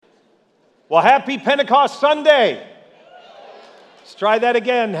Well, happy Pentecost Sunday. Let's try that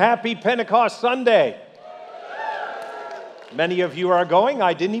again. Happy Pentecost Sunday. Many of you are going.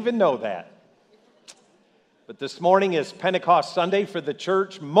 I didn't even know that. But this morning is Pentecost Sunday for the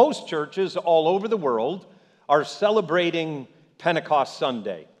church. Most churches all over the world are celebrating Pentecost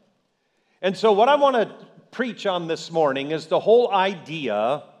Sunday. And so what I want to preach on this morning is the whole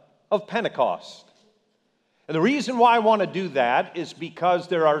idea of Pentecost. And the reason why I want to do that is because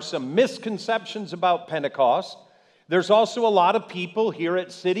there are some misconceptions about Pentecost. There's also a lot of people here at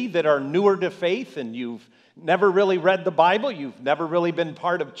City that are newer to faith, and you've never really read the Bible, you've never really been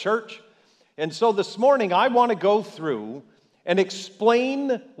part of church. And so this morning I want to go through and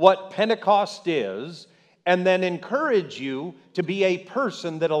explain what Pentecost is, and then encourage you to be a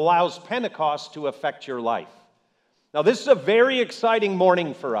person that allows Pentecost to affect your life. Now, this is a very exciting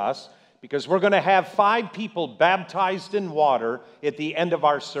morning for us because we're going to have 5 people baptized in water at the end of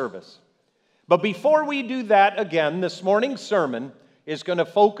our service. But before we do that, again, this morning's sermon is going to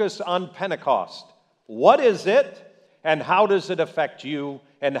focus on Pentecost. What is it, and how does it affect you,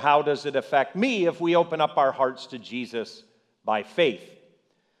 and how does it affect me if we open up our hearts to Jesus by faith?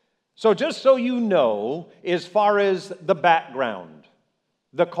 So just so you know, as far as the background,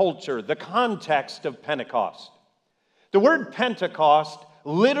 the culture, the context of Pentecost, the word Pentecost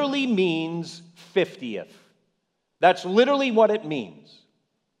literally means 50th. That's literally what it means.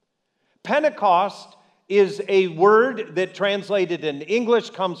 Pentecost is a word that translated in English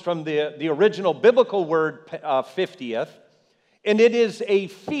comes from the original biblical word 50th, and it is a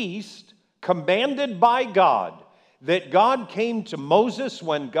feast commanded by God, that God came to Moses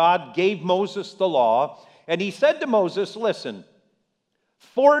when God gave Moses the law, and he said to Moses, listen,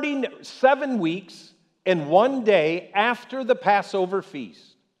 47 weeks and 1 day after the Passover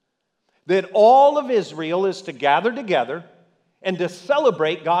feast, that all of Israel is to gather together and to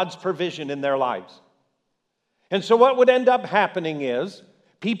celebrate God's provision in their lives. And so what would end up happening is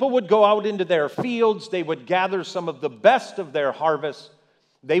people would go out into their fields, they would gather some of the best of their harvest,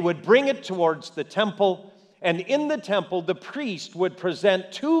 they would bring it towards the temple, and in the temple the priest would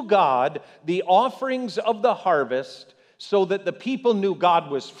present to God the offerings of the harvest so that the people knew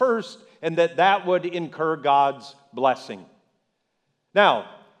God was first and that would incur God's blessing. Now,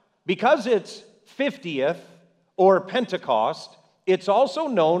 because it's 50th or Pentecost, it's also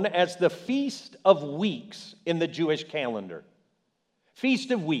known as the Feast of Weeks in the Jewish calendar. Feast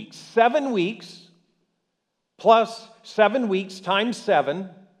of Weeks, 7 weeks plus 7 weeks times 7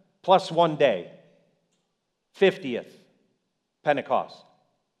 plus 1 day. 50th, Pentecost.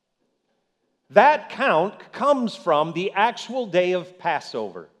 That count comes from the actual day of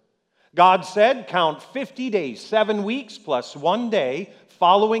Passover. God said, count 50 days, 7 weeks plus 1 day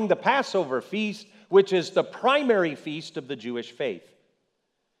following the Passover feast, which is the primary feast of the Jewish faith.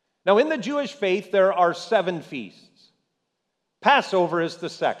 Now, in the Jewish faith, there are 7 feasts. Passover is the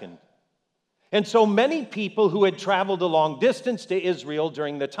second. And so many people who had traveled a long distance to Israel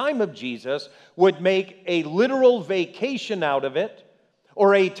during the time of Jesus would make a literal vacation out of it,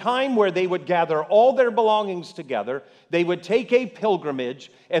 or a time where they would gather all their belongings together. They would take a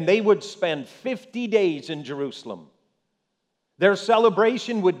pilgrimage, and they would spend 50 days in Jerusalem. Their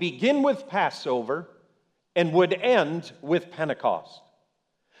celebration would begin with Passover and would end with Pentecost.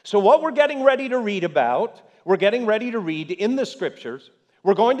 So what we're getting ready to read about, we're getting ready to read in the Scriptures,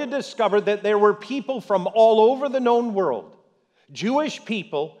 we're going to discover that there were people from all over the known world, Jewish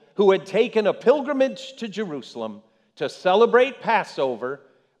people who had taken a pilgrimage to Jerusalem to celebrate Passover,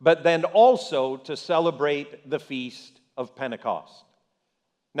 but then also to celebrate the Feast of Pentecost.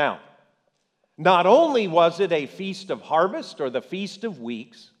 Now, not only was it a feast of harvest or the Feast of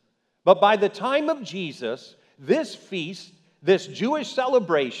Weeks, but by the time of Jesus, this feast, this Jewish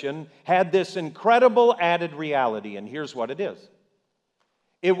celebration, had this incredible added reality, and here's what it is.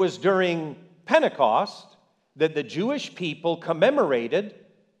 It was during Pentecost that the Jewish people commemorated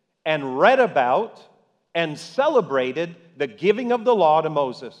and read about and celebrated the giving of the law to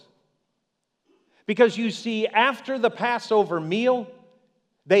Moses. Because you see, after the Passover meal,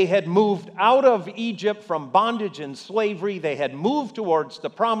 they had moved out of Egypt from bondage and slavery. They had moved towards the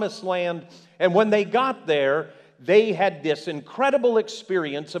promised land. And when they got there, they had this incredible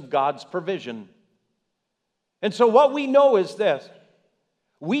experience of God's provision. And so what we know is this.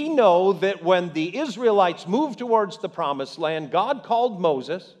 We know that when the Israelites moved towards the promised land, God called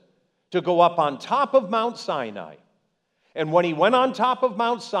Moses to go up on top of Mount Sinai. And when he went on top of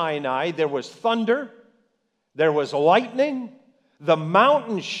Mount Sinai, there was thunder, there was lightning, the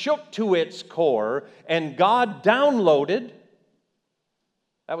mountain shook to its core, and God downloaded,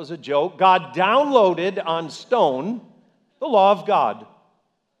 that was a joke, God downloaded on stone the law of God.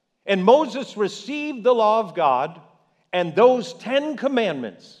 And Moses received the law of God and those 10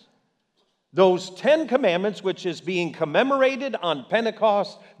 commandments. Those 10 commandments, which is being commemorated on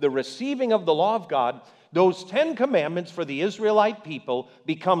Pentecost, the receiving of the law of God, those 10 commandments for the Israelite people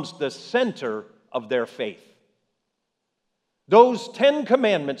becomes the center of their faith. Those 10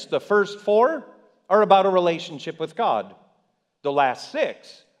 commandments, the first 4, are about a relationship with God. The last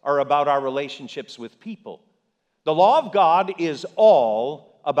 6 are about our relationships with people. The law of God is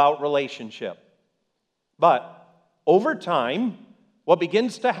all about relationship. But over time, what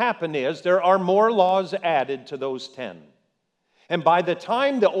begins to happen is there are more laws added to those 10. And by the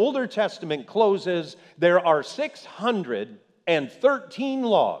time the Older Testament closes, there are 613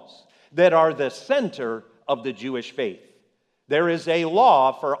 laws that are the center of the Jewish faith. There is a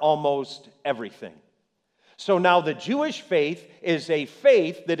law for almost everything. So now the Jewish faith is a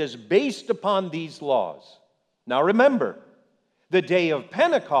faith that is based upon these laws. Now remember, the day of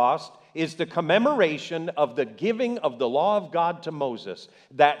Pentecost is the commemoration of the giving of the law of God to Moses,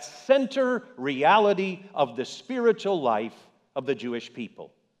 that center reality of the spiritual life of the Jewish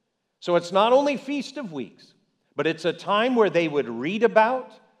people. So it's not only Feast of Weeks, but it's a time where they would read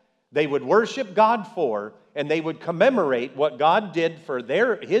about, they would worship God for, and they would commemorate what God did for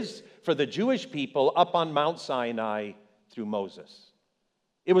the Jewish people up on Mount Sinai through Moses.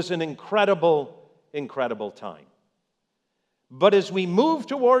 It was an incredible, incredible time. But as we move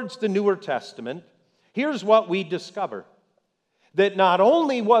towards the Newer Testament, here's what we discover. That not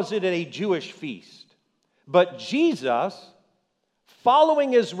only was it a Jewish feast, but Jesus,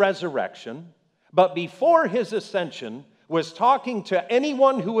 following his resurrection, but before his ascension, was talking to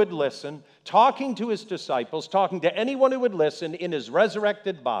anyone who would listen, talking to his disciples, talking to anyone who would listen in his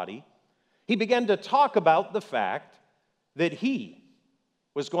resurrected body. He began to talk about the fact that he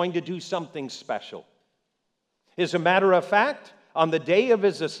was going to do something special. As a matter of fact, on the day of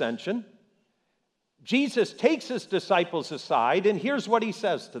his ascension, Jesus takes his disciples aside, and here's what he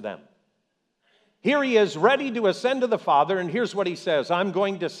says to them. Here he is ready to ascend to the Father, and here's what he says. I'm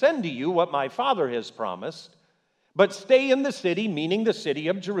going to send to you what my Father has promised, but stay in the city, meaning the city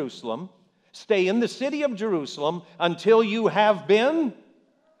of Jerusalem. Stay in the city of Jerusalem until you have been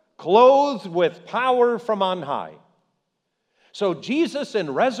clothed with power from on high. So Jesus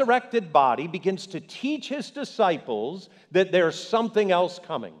in resurrected body begins to teach his disciples that there's something else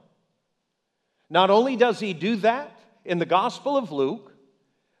coming. Not only does he do that in the Gospel of Luke,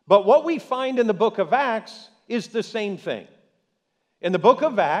 but what we find in the book of Acts is the same thing. In the book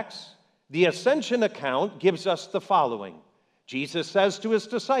of Acts, the ascension account gives us the following. Jesus says to his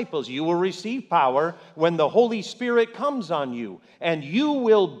disciples, you will receive power when the Holy Spirit comes on you, and you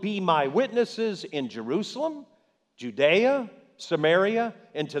will be my witnesses in Jerusalem, Judea, Samaria,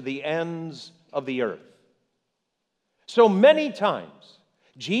 and to the ends of the earth. So many times,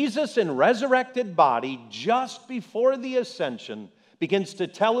 Jesus in resurrected body, just before the ascension, begins to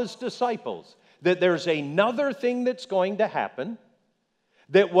tell his disciples that there's another thing that's going to happen,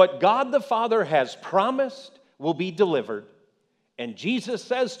 that what God the Father has promised will be delivered. And Jesus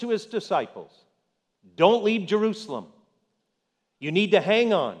says to his disciples, don't leave Jerusalem. You need to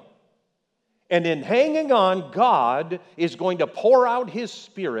hang on. And in hanging on, God is going to pour out his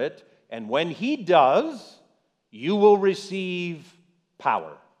Spirit, and when he does, you will receive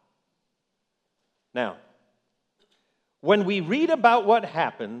power. Now, when we read about what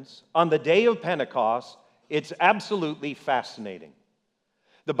happens on the day of Pentecost, it's absolutely fascinating.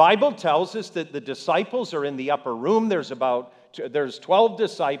 The Bible tells us that the disciples are in the upper room. There's 12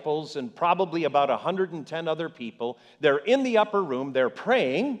 disciples and probably about 110 other people. They're in the upper room. They're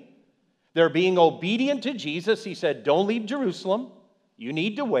praying. They're being obedient to Jesus. He said, don't leave Jerusalem. You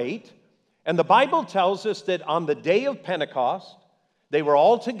need to wait. And the Bible tells us that on the day of Pentecost, they were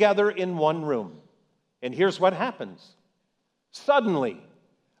all together in one room. And here's what happens. Suddenly,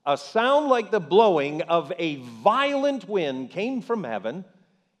 a sound like the blowing of a violent wind came from heaven,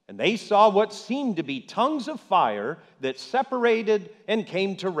 and they saw what seemed to be tongues of fire that separated and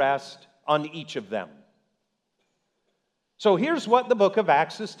came to rest on each of them. So here's what the book of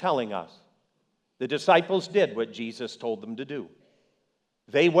Acts is telling us. The disciples did what Jesus told them to do.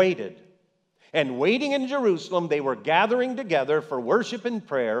 They waited. And waiting in Jerusalem, they were gathering together for worship and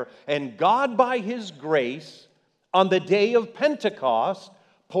prayer, and God, by his grace, on the day of Pentecost,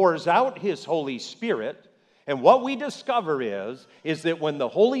 pours out his Holy Spirit. And what we discover is that when the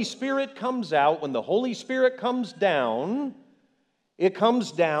Holy Spirit comes out, when the Holy Spirit comes down, it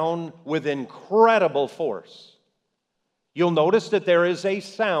comes down with incredible force. You'll notice that there is a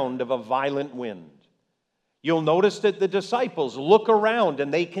sound of a violent wind. You'll notice that the disciples look around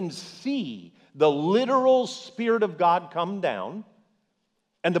and they can see the literal Spirit of God come down.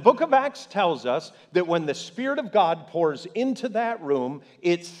 And the book of Acts tells us that when the Spirit of God pours into that room,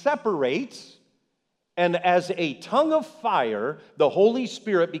 it separates, and as a tongue of fire, the Holy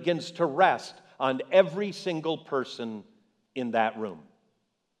Spirit begins to rest on every single person in that room.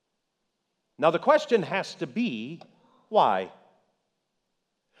 Now the question has to be, why?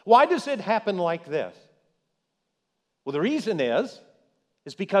 Why does it happen like this? Well, the reason is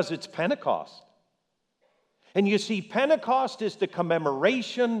because it's Pentecost. And you see, Pentecost is the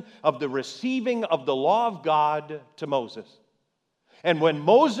commemoration of the receiving of the law of God to Moses. And when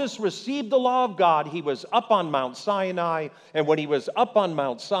Moses received the law of God, he was up on Mount Sinai. And when he was up on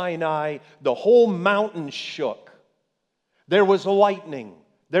Mount Sinai, the whole mountain shook. There was lightning.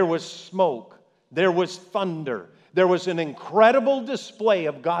 There was smoke. There was thunder. There was an incredible display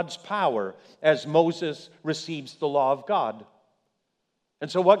of God's power as Moses receives the law of God. And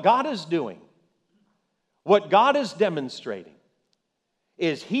so what God is doing, what God is demonstrating,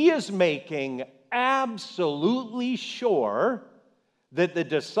 is He is making absolutely sure that the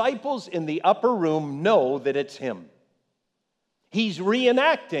disciples in the upper room know that it's Him. He's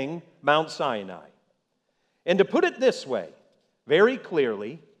reenacting Mount Sinai. And to put it this way, very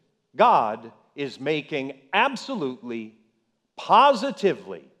clearly, God is making absolutely,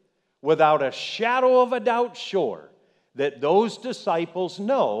 positively, without a shadow of a doubt sure that those disciples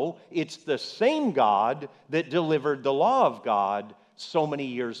know it's the same God that delivered the law of God so many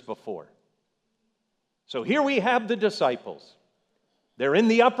years before. So here we have the disciples. They're in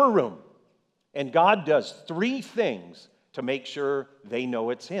the upper room, and God does three things to make sure they know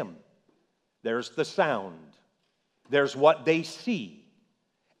it's Him. There's the sound, there's what they see,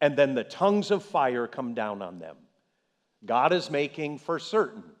 and then the tongues of fire come down on them. God is making for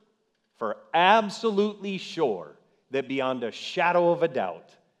certain, for absolutely sure, that beyond a shadow of a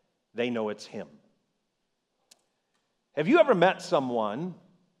doubt, they know it's Him. Have you ever met someone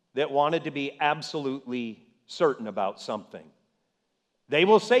that wanted to be absolutely certain about something? They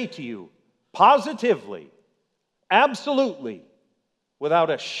will say to you, positively, absolutely, without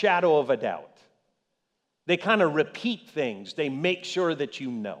a shadow of a doubt. They kind of repeat things. They make sure that you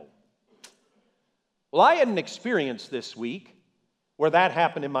know. Well, I had an experience this week where that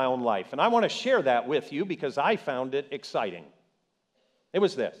happened in my own life, and I want to share that with you because I found it exciting. It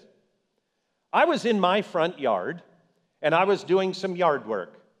was this. I was in my front yard, and I was doing some yard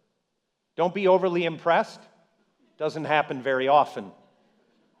work. Don't be overly impressed. Doesn't happen very often.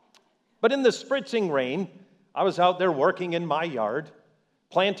 But in the spritzing rain, I was out there working in my yard,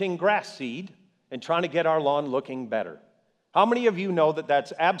 planting grass seed, and trying to get our lawn looking better. How many of you know that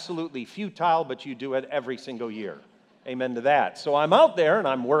that's absolutely futile, but you do it every single year? Amen to that. So I'm out there and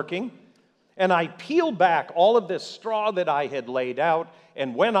I'm working, and I peel back all of this straw that I had laid out,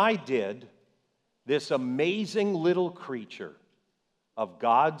 and when I did, this amazing little creature of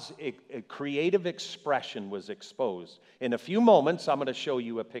God's creative expression was exposed. In a few moments, I'm going to show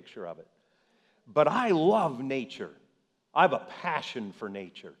you a picture of it. But I love nature. I have a passion for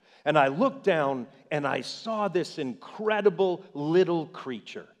nature. And I looked down and I saw this incredible little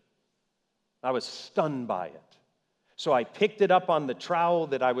creature. I was stunned by it. So I picked it up on the trowel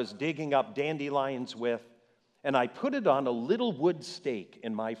that I was digging up dandelions with, and I put it on a little wood stake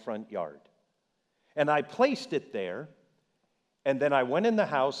in my front yard. And I placed it there, and then I went in the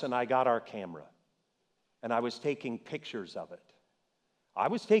house and I got our camera. And I was taking pictures of it. I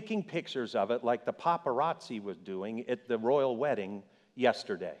was taking pictures of it like the paparazzi was doing at the royal wedding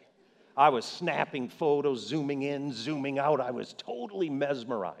yesterday. I was snapping photos, zooming in, zooming out. I was totally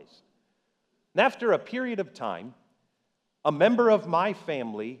mesmerized. And after a period of time, a member of my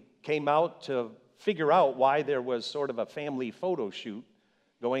family came out to figure out why there was sort of a family photo shoot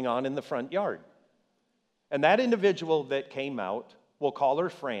going on in the front yard. And that individual that came out, we'll call her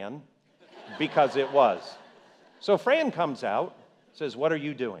Fran, because it was. So Fran comes out, says, "What are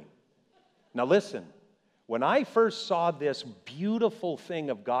you doing?" Now listen, when I first saw this beautiful thing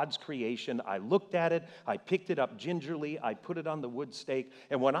of God's creation, I looked at it, I picked it up gingerly, I put it on the wood stake,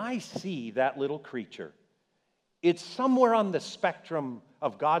 and when I see that little creature, it's somewhere on the spectrum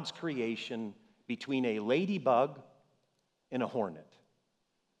of God's creation between a ladybug and a hornet.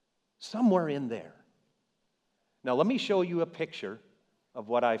 Somewhere in there. Now let me show you a picture of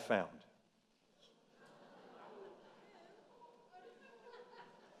what I found.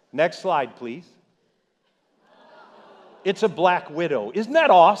 Next slide, please. It's a black widow. Isn't that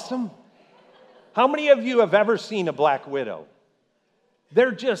awesome? How many of you have ever seen a black widow?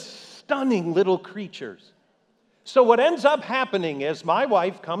 They're just stunning little creatures. So what ends up happening is my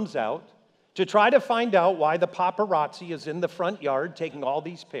wife comes out, to try to find out why the paparazzi is in the front yard taking all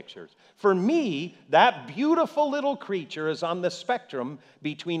these pictures. For me, that beautiful little creature is on the spectrum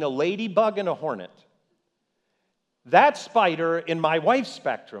between a ladybug and a hornet. That spider in my wife's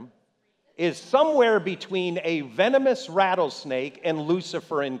spectrum is somewhere between a venomous rattlesnake and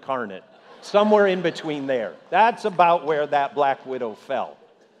Lucifer incarnate. Somewhere in between there. That's about where that black widow fell.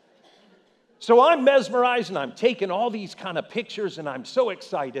 So I'm mesmerized and I'm taking all these kind of pictures and I'm so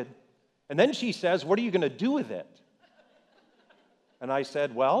excited. And then she says, "What are you going to do with it?" And I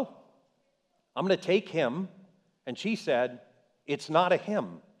said, "Well, I'm going to take him." And she said, "It's not a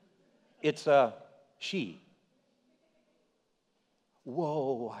him, it's a she."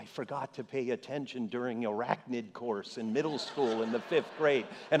 Whoa, I forgot to pay attention during arachnid course in middle school in the 5th grade.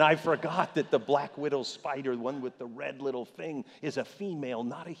 And I forgot that the black widow spider, the one with the red little thing, is a female,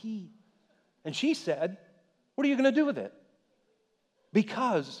 not a he. And she said, "What are you going to do with it?"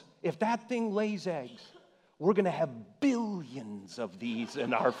 Because if that thing lays eggs, we're going to have billions of these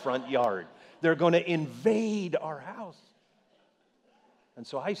in our front yard. They're going to invade our house. And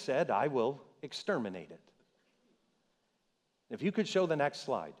so I said, I will exterminate it. If you could show the next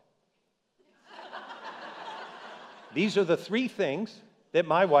slide. These are the 3 things that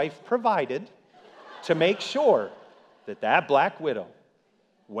my wife provided to make sure that that black widow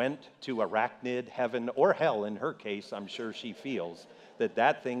went to arachnid heaven or hell. In her case, I'm sure she feels that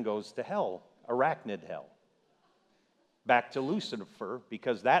that thing goes to hell, arachnid hell. Back to Lucifer,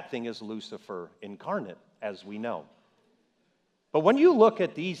 because that thing is Lucifer incarnate, as we know. But when you look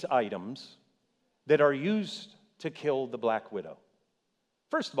at these items that are used to kill the black widow,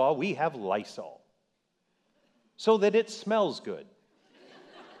 first of all, we have Lysol, so that it smells good.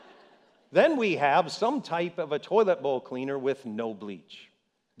 Then we have some type of a toilet bowl cleaner with no bleach.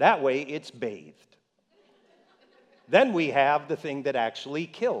 That way it's bathed. Then we have the thing that actually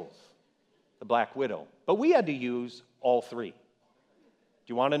kills, the black widow. But we had to use all 3. Do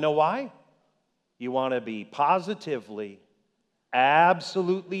you want to know why? You want to be positively,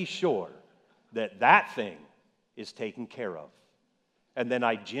 absolutely sure that that thing is taken care of. And then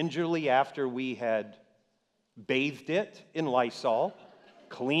I gingerly, after we had bathed it in Lysol,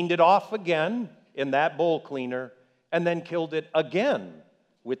 cleaned it off again in that bowl cleaner, and then killed it again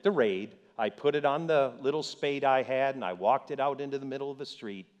with the Raid. I put it on the little spade I had, and I walked it out into the middle of the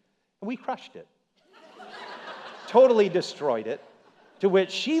street, and we crushed it. Totally destroyed it, to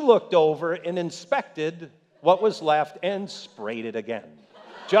which she looked over and inspected what was left and sprayed it again,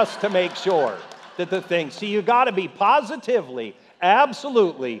 just to make sure that the thing... See, you got to be positively,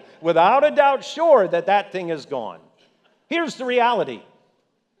 absolutely, without a doubt sure that that thing is gone. Here's the reality.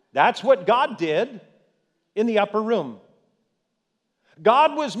 That's what God did in the upper room.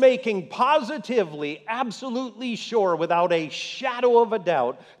 God was making positively, absolutely sure, without a shadow of a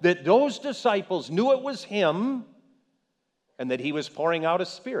doubt, that those disciples knew it was Him and that He was pouring out a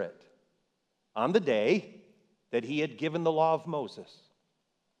Spirit on the day that He had given the law of Moses.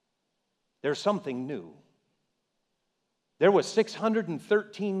 There's something new. There was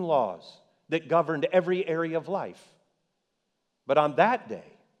 613 laws that governed every area of life. But on that day,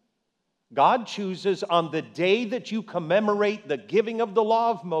 God chooses, on the day that you commemorate the giving of the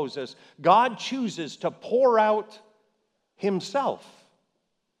law of Moses, God chooses to pour out Himself.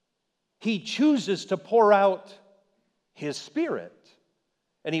 He chooses to pour out His Spirit.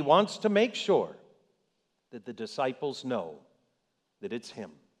 And He wants to make sure that the disciples know that it's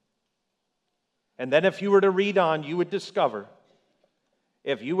Him. And then if you were to read on, you would discover,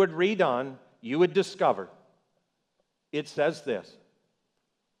 it says this: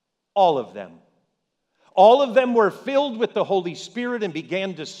 all of them were filled with the Holy Spirit and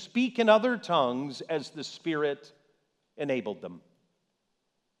began to speak in other tongues as the Spirit enabled them.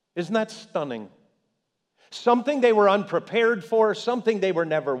 Isn't that stunning? Something they were unprepared for, something they were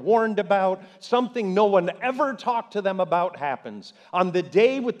never warned about, something no one ever talked to them about happens. On the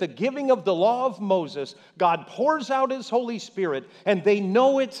day with the giving of the law of Moses, God pours out His Holy Spirit, and they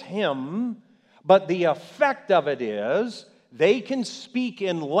know it's Him, but the effect of it is they can speak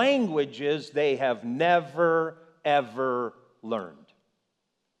in languages they have never, ever learned.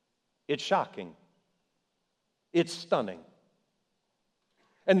 It's shocking. It's stunning.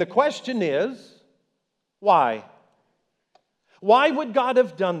 And the question is, why? Why would God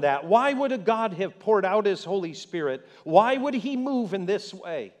have done that? Why would God have poured out His Holy Spirit? Why would He move in this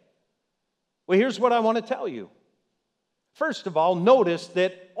way? Well, here's what I want to tell you. First of all, notice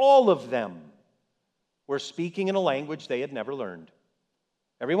that all of them were speaking in a language they had never learned.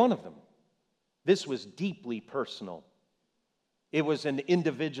 Every one of them. This was deeply personal. It was an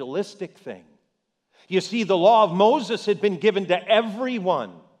individualistic thing. You see, the law of Moses had been given to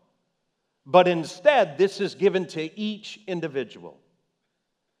everyone. But instead, this is given to each individual.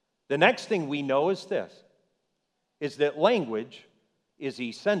 The next thing we know is this, is that language is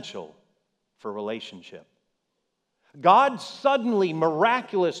essential for relationship. God suddenly,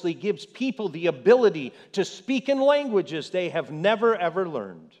 miraculously gives people the ability to speak in languages they have never, ever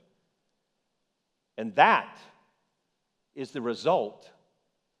learned. And that is the result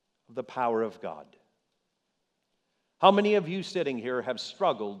of the power of God. How many of you sitting here have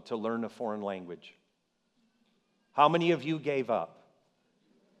struggled to learn a foreign language? How many of you gave up?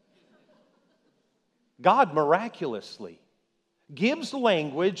 God miraculously gives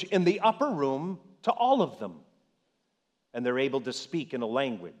language in the upper room to all of them. And they're able to speak in a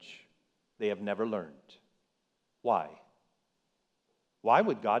language they have never learned. Why? Why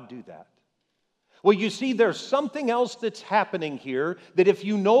would God do that? Well, you see, there's something else that's happening here that if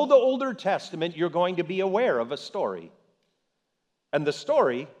you know the Older Testament, you're going to be aware of a story. And the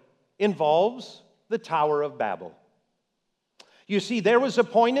story involves the Tower of Babel. You see, there was a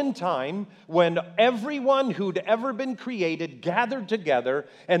point in time when everyone who'd ever been created gathered together,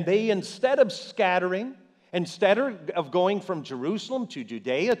 and they, instead of scattering, instead of going from Jerusalem to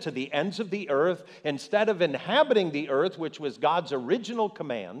Judea to the ends of the earth, instead of inhabiting the earth, which was God's original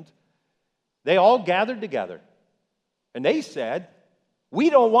command, they all gathered together. And they said, we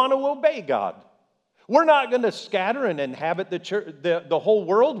don't want to obey God. We're not going to scatter and inhabit the whole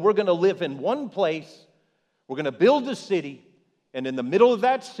world. We're going to live in one place. We're going to build a city. And in the middle of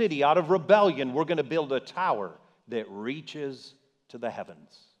that city, out of rebellion, we're going to build a tower that reaches to the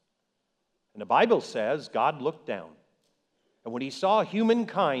heavens. And the Bible says God looked down. And when he saw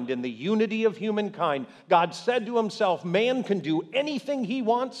humankind and the unity of humankind, God said to himself, man can do anything he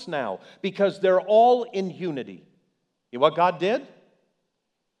wants now because they're all in unity. You know what God did?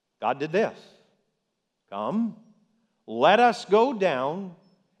 God did this. Come, let us go down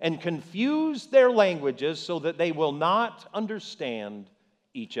and confuse their languages so that they will not understand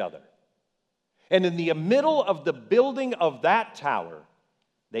each other. And in the middle of the building of that tower,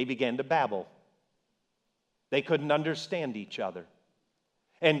 they began to babble. They couldn't understand each other.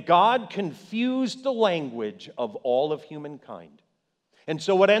 And God confused the language of all of humankind. And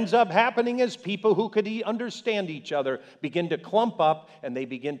so what ends up happening is people who could understand each other begin to clump up and they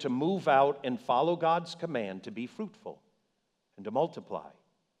begin to move out and follow God's command to be fruitful and to multiply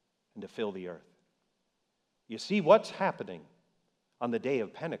and to fill the earth. You see, what's happening on the day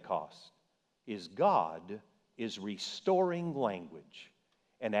of Pentecost is God is restoring language.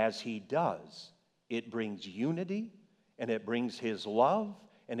 And as he does, it brings unity, and it brings his love,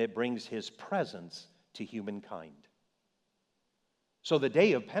 and it brings his presence to humankind. So the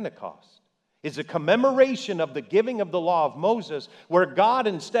day of Pentecost is a commemoration of the giving of the law of Moses, where God,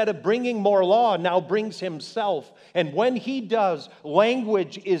 instead of bringing more law, now brings himself. And when he does,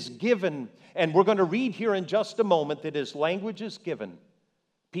 language is given. And we're going to read here in just a moment that as language is given,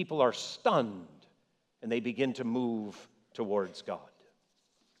 people are stunned, and they begin to move towards God.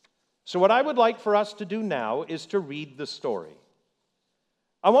 So what I would like for us to do now is to read the story.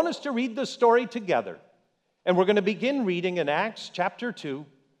 I want us to read the story together. And we're going to begin reading in Acts chapter 2,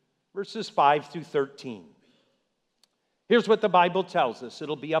 verses 5 through 13. Here's what the Bible tells us.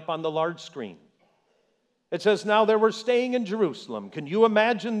 It'll be up on the large screen. It says, now they were staying in Jerusalem. Can you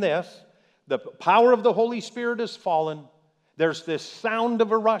imagine this? The power of the Holy Spirit has fallen. There's this sound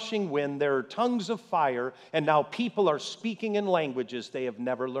of a rushing wind. There are tongues of fire. And now people are speaking in languages they have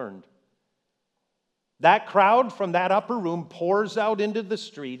never learned. That crowd from that upper room pours out into the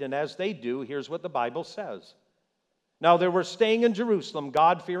street, and as they do, here's what the Bible says. Now there were staying in Jerusalem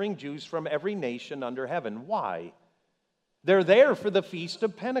God-fearing Jews from every nation under heaven. Why? They're there for the Feast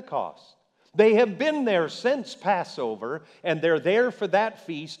of Pentecost. They have been there since Passover, and they're there for that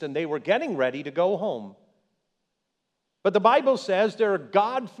feast, and they were getting ready to go home. But the Bible says there are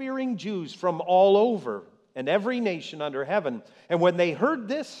God-fearing Jews from all over and every nation under heaven. And when they heard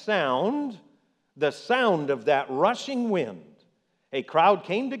this sound, the sound of that rushing wind, a crowd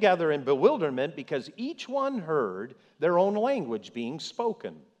came together in bewilderment because each one heard their own language being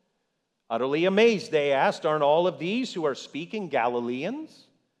spoken. Utterly amazed, they asked, aren't all of these who are speaking Galileans?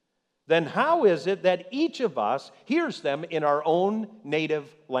 Then how is it that each of us hears them in our own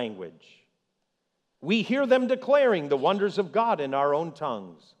native language? We hear them declaring the wonders of God in our own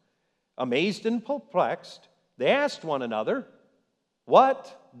tongues. Amazed and perplexed, they asked one another,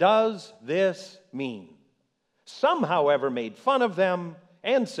 what does this mean? Some, however, made fun of them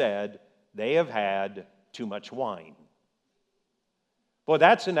and said, they have had too much wine. Boy,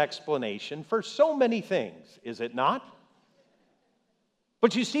 that's an explanation for so many things, is it not?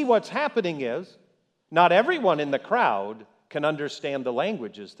 But you see, what's happening is, not everyone in the crowd can understand the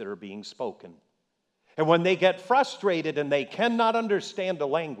languages that are being spoken. And when they get frustrated and they cannot understand a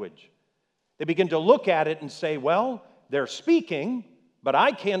language, they begin to look at it and say, well, they're speaking, but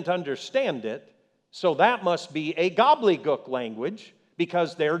I can't understand it, so that must be a gobbledygook language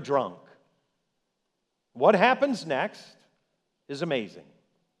because they're drunk. What happens next is amazing.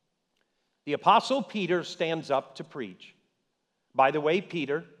 The Apostle Peter stands up to preach. By the way,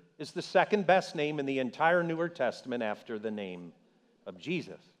 Peter is the second best name in the entire Newer Testament after the name of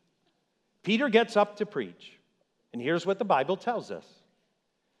Jesus. Peter gets up to preach, and here's what the Bible tells us.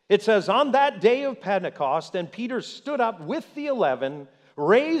 It says, on that day of Pentecost, and Peter stood up with the 11,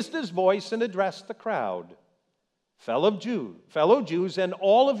 raised his voice, and addressed the crowd. Fellow Jews, and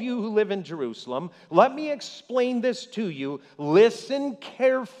all of you who live in Jerusalem, let me explain this to you. Listen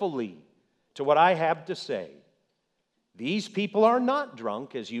carefully to what I have to say. These people are not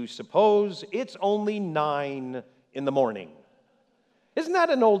drunk, as you suppose. It's only 9 in the morning. Isn't that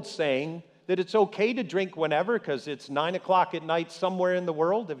an old saying, that it's okay to drink whenever because it's 9 o'clock at night somewhere in the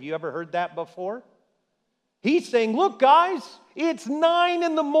world? Have you ever heard that before? He's saying, look, guys, it's 9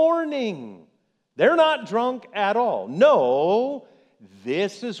 in the morning. They're not drunk at all. No,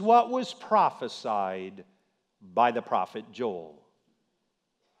 this is what was prophesied by the prophet Joel.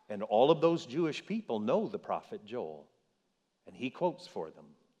 And all of those Jewish people know the prophet Joel. And he quotes for them.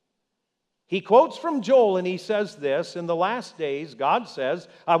 He quotes from Joel and he says this, in the last days, God says,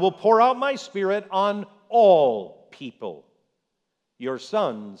 I will pour out my Spirit on all people. Your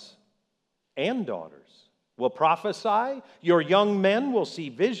sons and daughters will prophesy. Your young men will see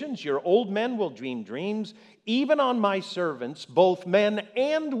visions. Your old men will dream dreams. Even on my servants, both men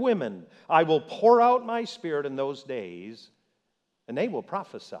and women, I will pour out my Spirit in those days, and they will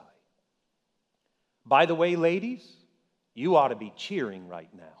prophesy. By the way, ladies, you ought to be cheering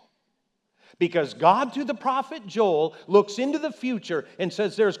right now. Because God, through the prophet Joel, looks into the future and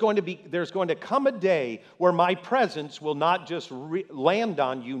says there's going to come a day where my presence will not just land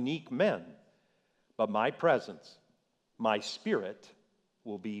on unique men, but my presence, my Spirit,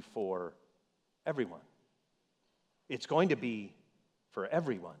 will be for everyone. It's going to be for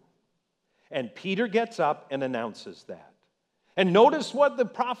everyone. And Peter gets up and announces that. And notice what the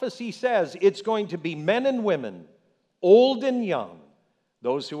prophecy says. It's going to be men and women, old and young,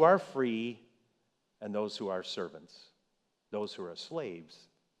 those who are free and those who are servants, those who are slaves.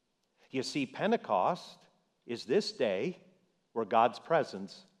 You see, Pentecost is this day where God's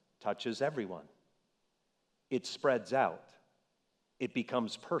presence touches everyone. It spreads out. It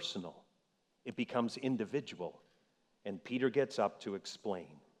becomes personal. It becomes individual. And Peter gets up to explain.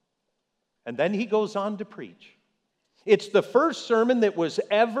 And then he goes on to preach. It's the first sermon that was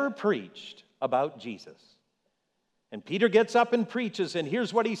ever preached about Jesus. And Peter gets up and preaches, and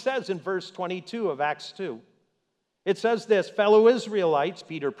here's what he says in verse 22 of Acts 2. It says this, fellow Israelites,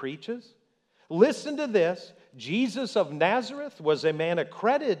 Peter preaches, listen to this. Jesus of Nazareth was a man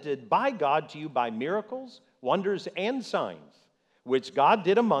accredited by God to you by miracles, wonders, and signs, which God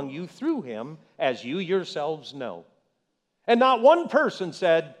did among you through him, as you yourselves know. And not one person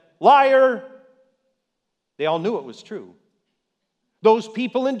said, liar. They all knew it was true. Those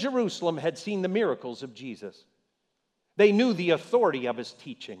people in Jerusalem had seen the miracles of Jesus. They knew the authority of his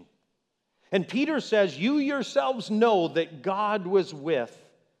teaching. And Peter says, you yourselves know that God was with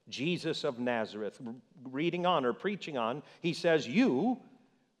Jesus of Nazareth. Reading on or preaching on, he says, you,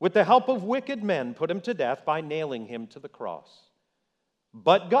 with the help of wicked men, put him to death by nailing him to the cross.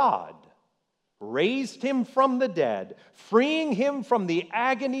 But God raised him from the dead, freeing him from the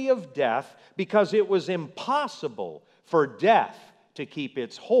agony of death, because it was impossible for death to keep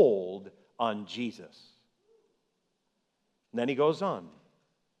its hold on Jesus. And then he goes on.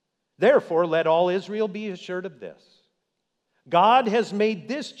 Therefore, let all Israel be assured of this. God has made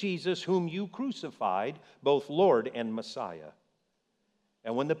this Jesus whom you crucified, both Lord and Messiah.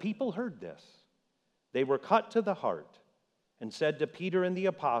 And when the people heard this, they were cut to the heart and said to Peter and the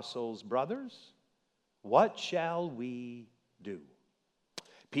apostles, brothers, what shall we do?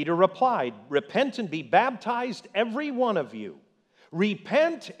 Peter replied, repent and be baptized, every one of you.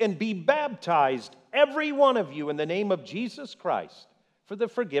 Repent and be baptized, every one of you, in the name of Jesus Christ, for the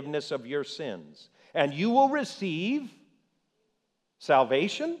forgiveness of your sins. And you will receive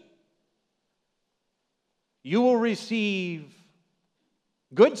salvation. You will receive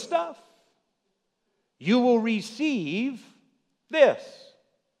good stuff. You will receive this.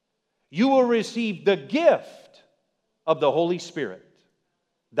 You will receive the gift of the Holy Spirit.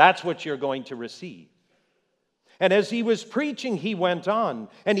 That's what you're going to receive. And as he was preaching, he went on,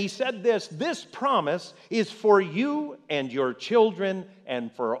 and he said this promise is for you and your children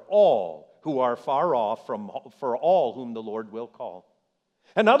and for all who are far off, for all whom the Lord will call.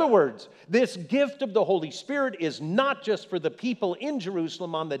 In other words, this gift of the Holy Spirit is not just for the people in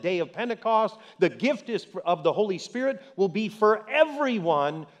Jerusalem on the day of Pentecost. The gift of the Holy Spirit will be for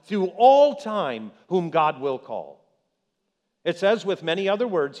everyone through all time whom God will call. It says, with many other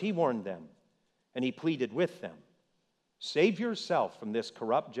words, he warned them, and he pleaded with them, save yourself from this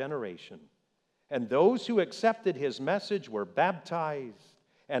corrupt generation. And those who accepted his message were baptized,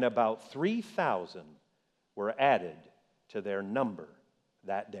 and about 3,000 were added to their number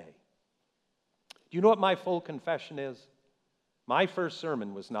that day. Do you know what my full confession is? My first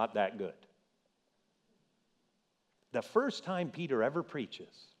sermon was not that good. The first time Peter ever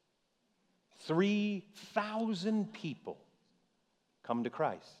preaches, 3,000 people come to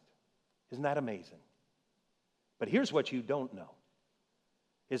Christ. Isn't that amazing? But here's what you don't know,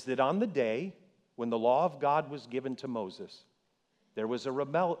 is that on the day when the law of God was given to Moses, there was a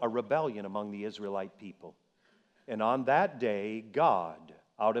rebellion among the Israelite people. And on that day, God,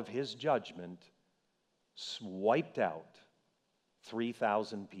 out of his judgment, wiped out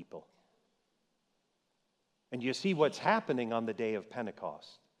 3,000 people. And you see what's happening on the day of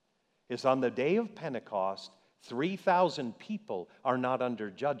Pentecost is on the day of Pentecost, 3,000 people are not under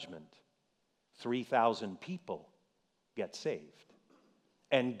judgment. 3,000 people get saved.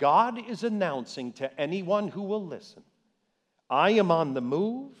 And God is announcing to anyone who will listen, I am on the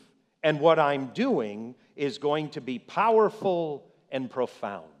move, and what I'm doing is going to be powerful and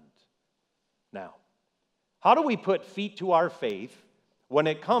profound. Now, how do we put feet to our faith when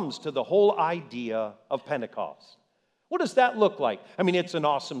it comes to the whole idea of Pentecost? What does that look like? I mean, it's an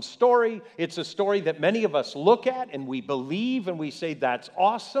awesome story. It's a story that many of us look at and we believe and we say, that's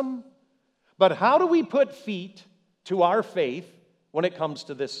awesome. But how do we put feet to our faith when it comes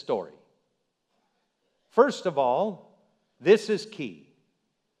to this story? First of all, this is key.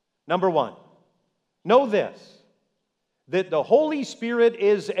 Number one, know this, that the Holy Spirit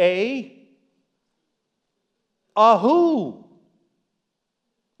is a who,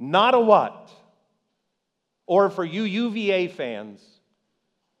 not a what. Or for you UVA fans,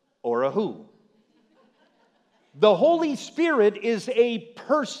 or a who. The Holy Spirit is a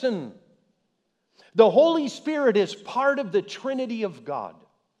person. The Holy Spirit is part of the Trinity of God.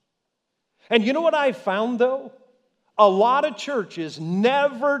 And you know what I found, though? A lot of churches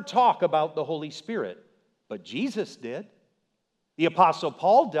never talk about the Holy Spirit, but Jesus did. The Apostle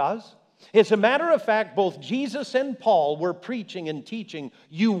Paul does. As a matter of fact, both Jesus and Paul were preaching and teaching,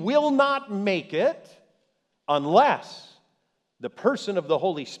 you will not make it unless the person of the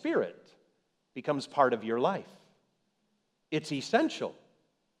Holy Spirit becomes part of your life. It's essential.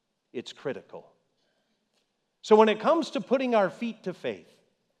 It's critical. So when it comes to putting our feet to faith,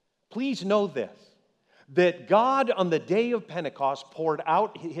 please know this, that God on the day of Pentecost poured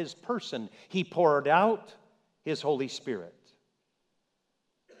out his person. He poured out his Holy Spirit.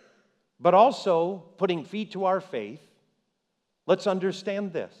 But also, putting feet to our faith, let's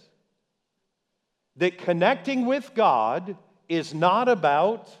understand this, that connecting with God is not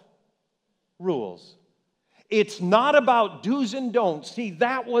about rules. It's not about do's and don'ts. See,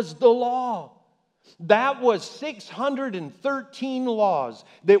 that was the law. That was 613 laws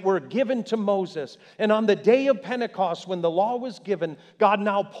that were given to Moses. And on the day of Pentecost, when the law was given, God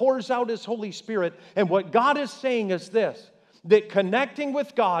now pours out his Holy Spirit. And what God is saying is this, that connecting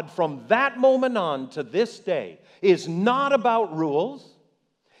with God from that moment on to this day is not about rules.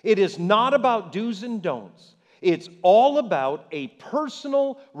 It is not about do's and don'ts. It's all about a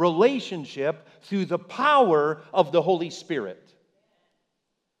personal relationship through the power of the Holy Spirit.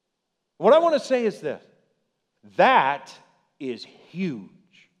 What I want to say is this, that is huge.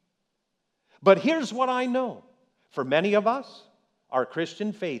 But here's what I know. For many of us, our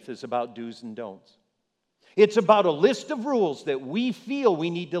Christian faith is about do's and don'ts. It's about a list of rules that we feel we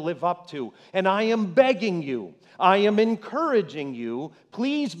need to live up to. And I am begging you, I am encouraging you,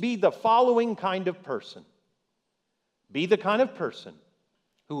 please be the following kind of person. Be the kind of person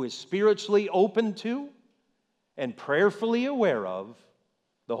who is spiritually open to and prayerfully aware of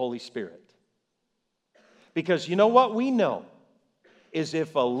the Holy Spirit. Because you know what we know is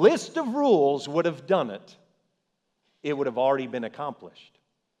if a list of rules would have done it, it would have already been accomplished.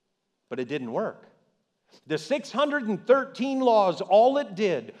 But it didn't work. The 613 laws, all it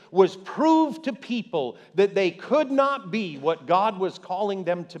did was prove to people that they could not be what God was calling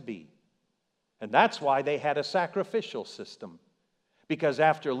them to be. And that's why they had a sacrificial system. Because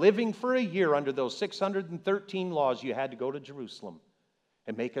after living for a year under those 613 laws, you had to go to Jerusalem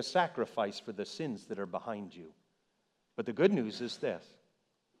and make a sacrifice for the sins that are behind you. But the good news is this,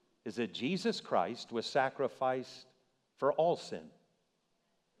 is that Jesus Christ was sacrificed for all sin.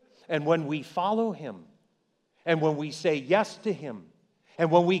 And when we follow him, and when we say yes to him,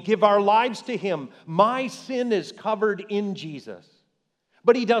 and when we give our lives to him, my sin is covered in Jesus.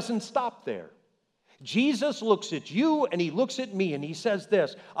 But he doesn't stop there. Jesus looks at you and he looks at me and he says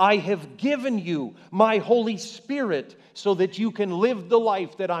this, I have given you my Holy Spirit so that you can live the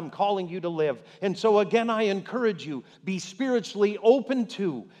life that I'm calling you to live. And so again, I encourage you, be spiritually open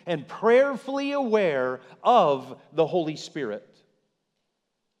to and prayerfully aware of the Holy Spirit.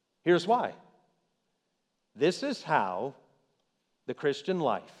 Here's why. This is how the Christian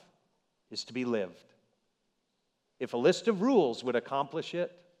life is to be lived. If a list of rules would accomplish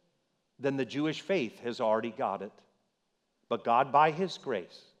it, then the Jewish faith has already got it. But God, by his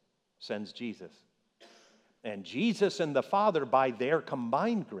grace, sends Jesus. And Jesus and the Father, by their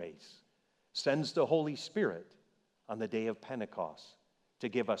combined grace, sends the Holy Spirit on the day of Pentecost to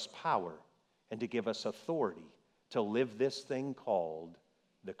give us power and to give us authority to live this thing called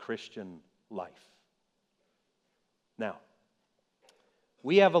the Christian life. Now,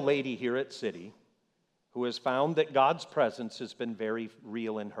 we have a lady here at City who has found that God's presence has been very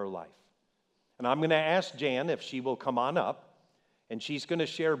real in her life. And I'm going to ask Jan if she will come on up, and she's going to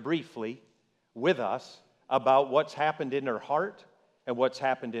share briefly with us about what's happened in her heart and what's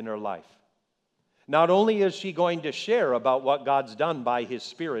happened in her life. Not only is she going to share about what God's done by his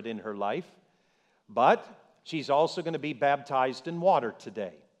Spirit in her life, but she's also going to be baptized in water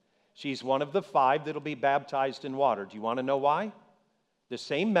today. She's one of the 5 that will be baptized in water. Do you want to know why? The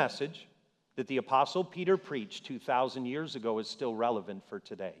same message that the Apostle Peter preached 2,000 years ago is still relevant for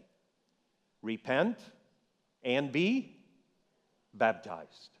today. Repent and be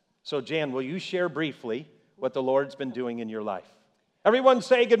baptized. So, Jan, will you share briefly what the Lord's been doing in your life? Everyone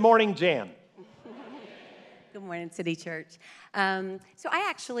say good morning, Jan. Good morning, City Church. So I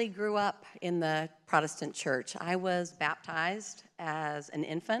actually grew up in the Protestant church. I was baptized as an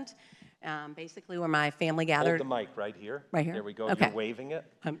infant, basically where my family gathered. Hold the mic right here. Right here? There we go. Okay. You're waving it.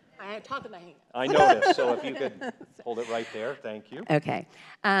 I talk with my hand. I noticed, so if you could hold it right there. Thank you. Okay.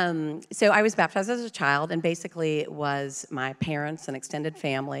 So I was baptized as a child, and basically it was my parents and extended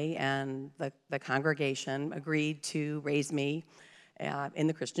family and the congregation agreed to raise me in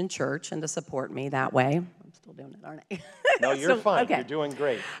the Christian church and to support me that way. I'm still doing it, aren't I? No, you're fine. Okay. You're doing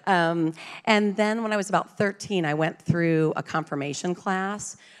great. And then when I was about 13, I went through a confirmation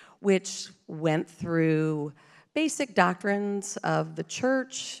class, which went through basic doctrines of the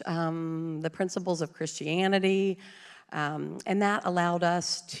church, the principles of Christianity, and that allowed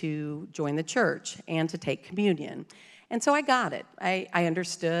us to join the church and to take communion. And so I got it. I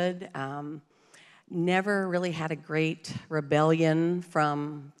understood. Never really had a great rebellion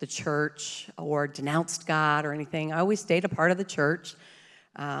from the church or denounced God or anything. I always stayed a part of the church,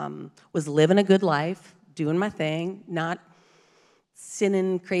 was living a good life, doing my thing, not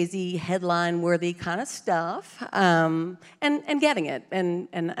sinning crazy headline-worthy kind of stuff, and getting it and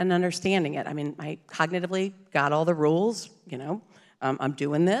understanding it. I mean, I cognitively got all the rules, you know. I'm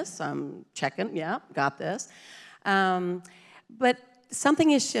doing this, I'm checking, yeah, got this. But something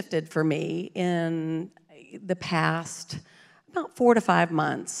has shifted for me in the past about 4 to 5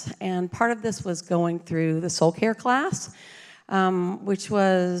 months, and part of this was going through the soul care class, which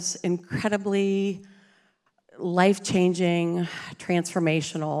was incredibly life-changing,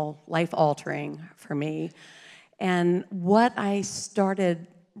 transformational, life-altering for me. And what I started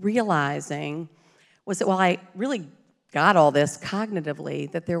realizing was that while I really got all this cognitively,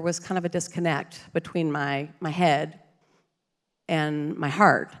 that there was kind of a disconnect between my head and my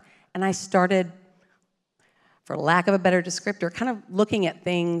heart. And I started, for lack of a better descriptor, kind of looking at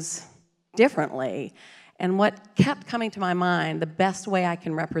things differently. And what kept coming to my mind, the best way I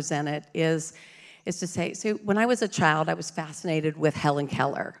can represent it is to say, so when I was a child, I was fascinated with Helen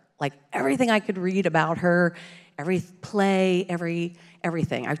Keller. Like everything I could read about her, every play,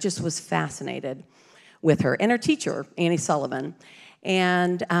 everything. I just was fascinated with her. And her teacher, Annie Sullivan.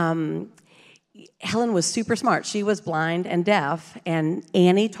 And Helen was super smart. She was blind and deaf, and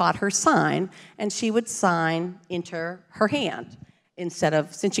Annie taught her sign, and she would sign into her hand instead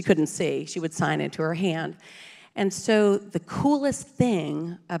of, since she couldn't see, she would sign into her hand. And so the coolest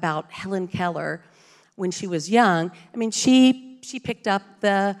thing about Helen Keller when she was young, I mean, she picked up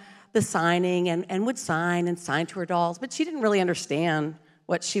the signing and would sign to her dolls, but she didn't really understand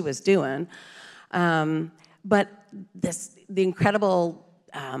what she was doing. But the incredible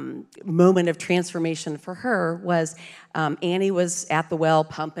moment of transformation for her was Annie was at the well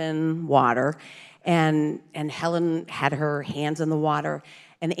pumping water, and Helen had her hands in the water,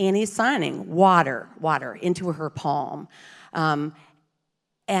 and Annie's signing water into her palm,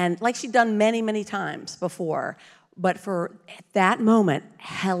 and like she'd done many, many times before. But for that moment,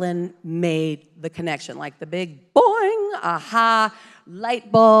 Helen made the connection, like the big boing, aha,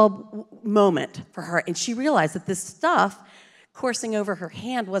 light bulb moment for her. And she realized that this stuff coursing over her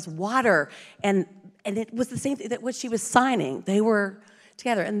hand was water. And it was the same thing that what she was signing. They were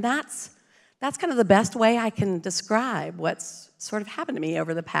together. And that's kind of the best way I can describe what's sort of happened to me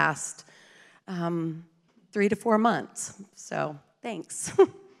over the past 3 to 4 months. So thanks.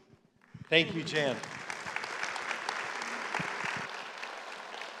 Thank you, Jan.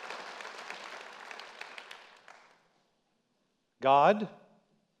 God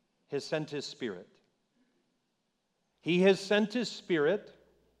has sent His Spirit. He has sent His Spirit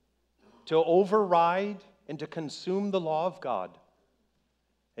to override and to consume the law of God.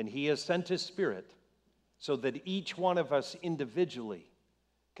 And He has sent His Spirit so that each one of us individually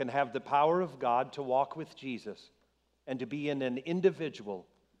can have the power of God to walk with Jesus and to be in an individual,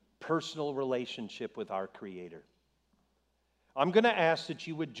 personal relationship with our Creator. I'm going to ask that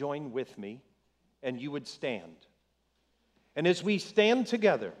you would join with me and you would stand. And as we stand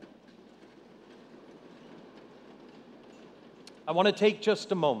together, I want to take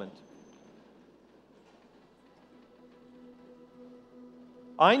just a moment.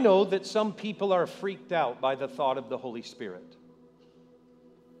 I know that some people are freaked out by the thought of the Holy Spirit.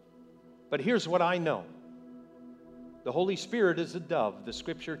 But here's what I know. The Holy Spirit is a dove. The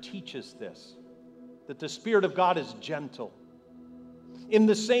Scripture teaches this, that the Spirit of God is gentle. In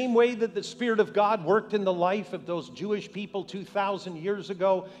the same way that the Spirit of God worked in the life of those Jewish people 2,000 years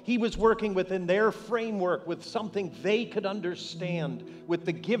ago, He was working within their framework with something they could understand, with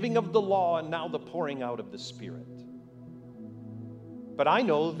the giving of the law and now the pouring out of the Spirit. But I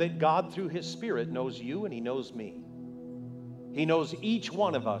know that God, through His Spirit, knows you and He knows me. He knows each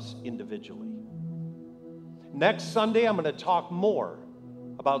one of us individually. Next Sunday, I'm going to talk more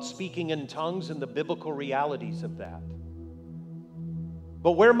about speaking in tongues and the biblical realities of that.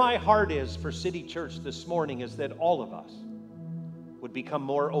 But where my heart is for City Church this morning is that all of us would become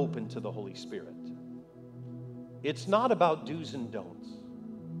more open to the Holy Spirit. It's not about do's and don'ts.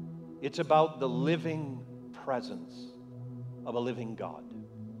 It's about the living presence of a living God.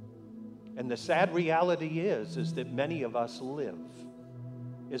 And the sad reality is that many of us live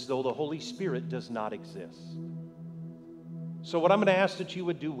as though the Holy Spirit does not exist. So what I'm going to ask that you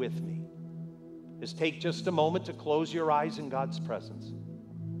would do with me is take just a moment to close your eyes in God's presence,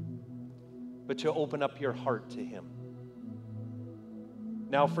 but to open up your heart to Him.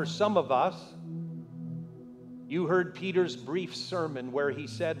 Now, for some of us, you heard Peter's brief sermon where he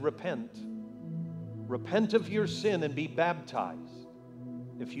said, repent. Repent of your sin and be baptized.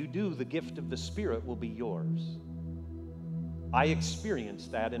 If you do, the gift of the Spirit will be yours. I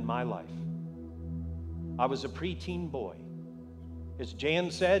experienced that in my life. I was a preteen boy. As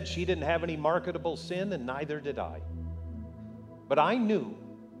Jan said, she didn't have any marketable sin, and neither did I. But I knew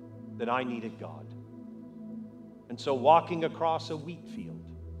that I needed God. And so walking across a wheat field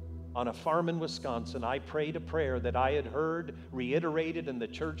on a farm in Wisconsin, I prayed a prayer that I had heard reiterated in the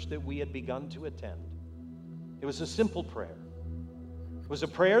church that we had begun to attend. It was a simple prayer. It was a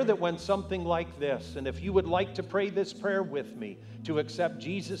prayer that went something like this. And if you would like to pray this prayer with me to accept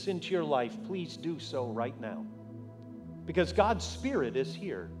Jesus into your life, please do so right now. Because God's Spirit is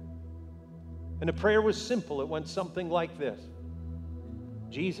here. And the prayer was simple. It went something like this.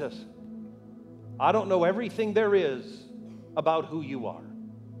 Jesus, I don't know everything there is about who you are.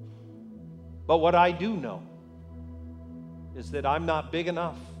 But what I do know is that I'm not big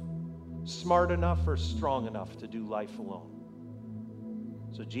enough, smart enough, or strong enough to do life alone.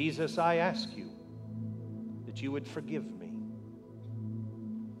 So Jesus, I ask you that you would forgive me,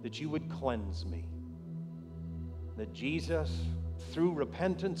 that you would cleanse me, that Jesus, through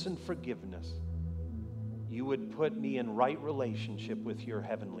repentance and forgiveness, you would put me in right relationship with your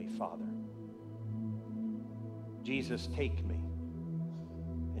heavenly Father. Jesus, take me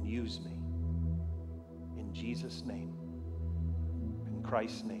and use me. In Jesus' name, in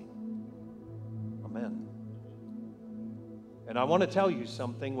Christ's name, amen. And I want to tell you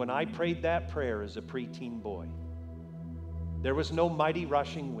something. When I prayed that prayer as a preteen boy, there was no mighty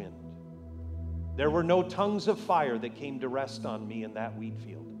rushing wind. There were no tongues of fire that came to rest on me in that wheat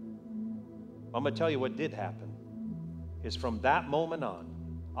field. I'm going to tell you what did happen is from that moment on,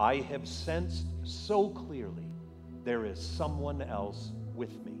 I have sensed so clearly there is someone else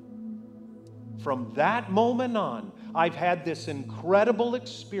with me. From that moment on, I've had this incredible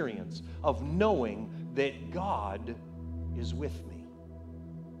experience of knowing that God is with me.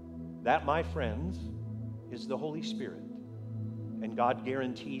 That, my friends, is the Holy Spirit. And God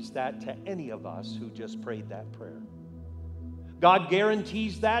guarantees that to any of us who just prayed that prayer. God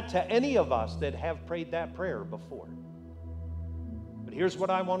guarantees that to any of us that have prayed that prayer before. But here's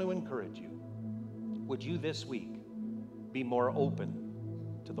what I want to encourage you. Would you this week be more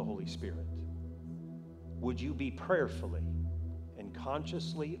open to the Holy Spirit? Would you be prayerfully and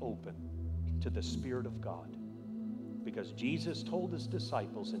consciously open to the Spirit of God? Because Jesus told his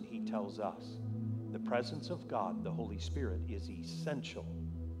disciples, and he tells us, the presence of God, the Holy Spirit, is essential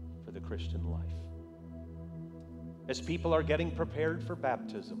for the Christian life. As people are getting prepared for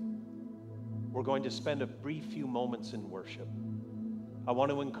baptism, we're going to spend a brief few moments in worship. I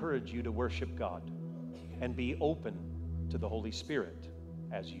want to encourage you to worship God and be open to the Holy Spirit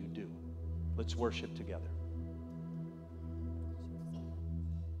as you do. Let's worship together.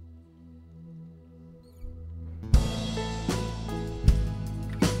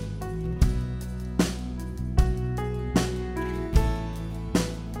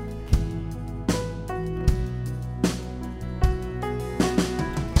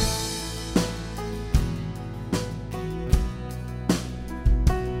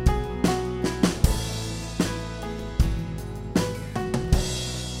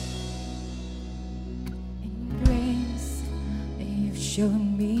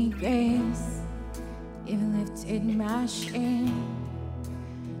 Shown me grace, you've lifted my shame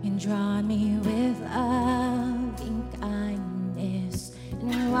and drawn me with loving kindness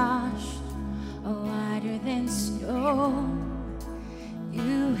and washed whiter than snow.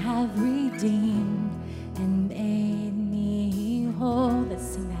 You have redeemed and made me whole. Let's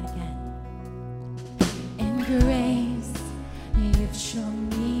sing that again. And grace, you've shown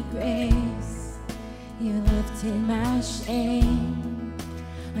me grace, you lifted my shame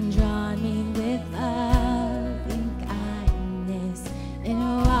and drawn me with loving kindness and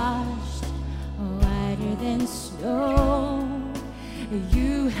washed whiter than snow.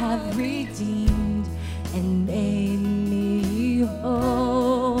 You have redeemed and made me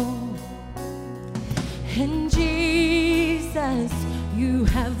whole. And Jesus, you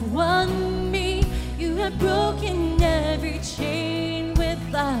have won me. You have broken every chain with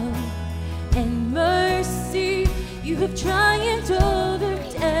love and mercy. You have triumphed over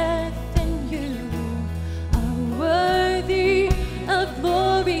death, and you are worthy of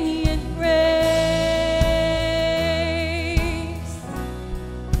glory and praise.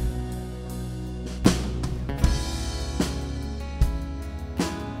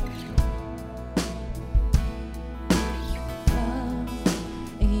 Love,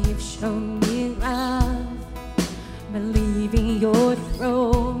 you've shown me love, believing your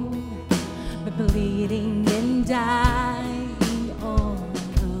throne, but bleeding and dying on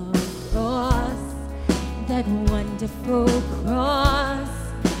the cross, that wonderful cross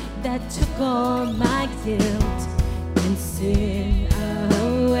that took all my guilt and sin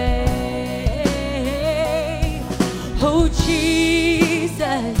away. Oh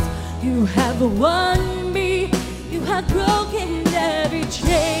Jesus, you have won me. You have broken every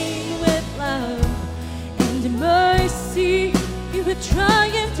chain with love and mercy. You have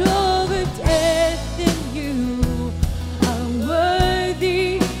triumphed over death, and you are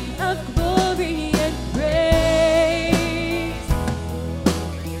worthy of glory and praise.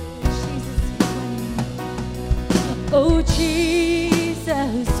 Oh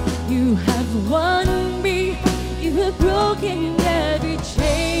Jesus, you have won me. You have broken every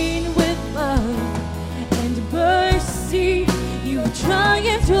chain with love and mercy. You have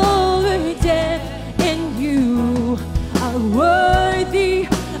triumphed over death, and you are worthy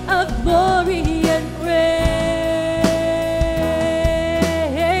of glory and praise.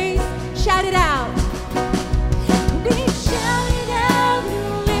 Shout it out. We shout it out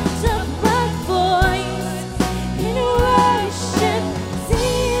and lift up our voice in worship.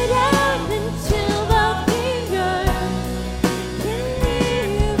 Sing it out until all the earth can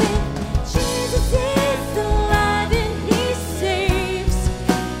hear it. Jesus is alive and he saves.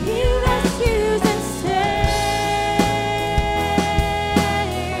 He rescues and saves.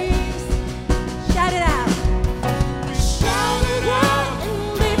 Shout it out. Shout it out and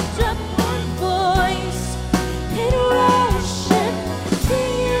lift up our voice in worship.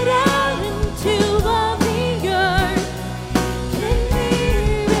 Sing it out until all the earth can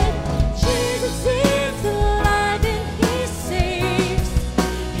hear it. Jesus is alive and he saves.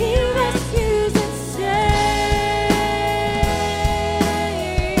 He rescues and saves.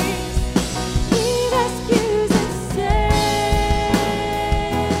 He rescues and saves.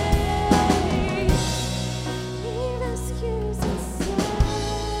 He rescues and saves.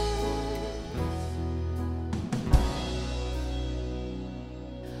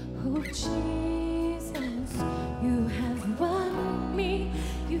 Oh Jesus, you have won me.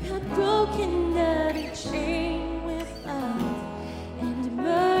 You have broken every chain with love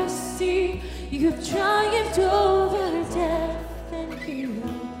You've triumphed over death, and you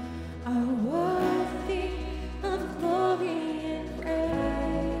are worthy of glory and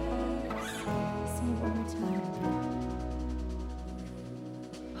praise. Sing it one more time.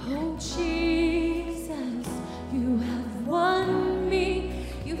 Oh, Jesus, you have won me.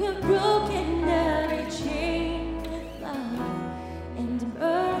 You have broken every chain with love and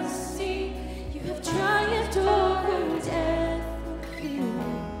mercy. You have triumphed over death. You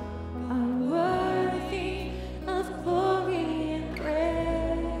are worthy of glory and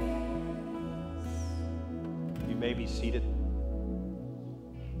praise. You may be seated.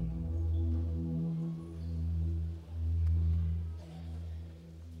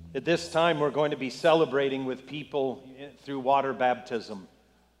 At this time, we're going to be celebrating with people through water baptism.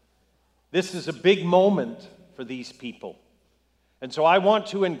 This is a big moment for these people. And so I want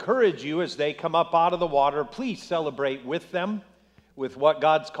to encourage you as they come up out of the water, please celebrate with them, with what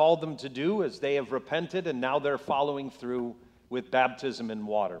God's called them to do as they have repented and now they're following through with baptism in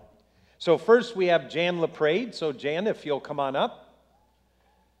water. So first we have Jan LaPrade. So Jan, if you'll come on up.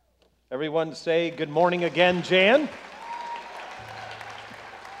 Everyone say good morning again, Jan.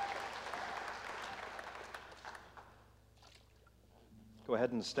 Go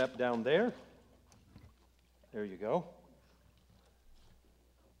ahead and step down there. There you go.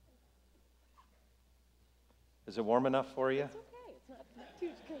 Is it warm enough for you? It's okay. It's not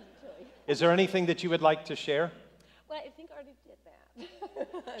too crazy chilly. Is there anything that you would like to share? Well, I think I already did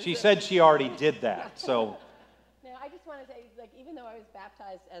that. She said she already did that, so. No, I just want to say, like, even though I was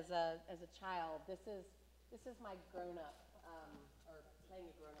baptized as a child, this is my grown up, or playing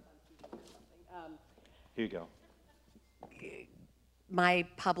a grown up on TV or something. Here you go. My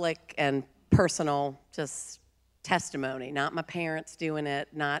public and personal just testimony, not my parents doing it,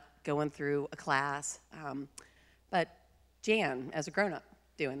 not going through a class, but Jan as a grown-up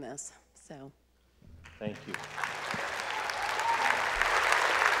doing this, so. Thank you.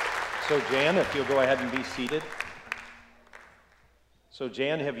 So Jan, if you'll go ahead and be seated. So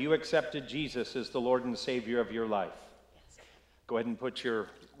Jan, have you accepted Jesus as the Lord and Savior of your life? Yes. Go ahead and put your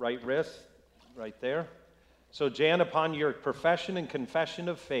right wrist right there. So Jan, upon your profession and confession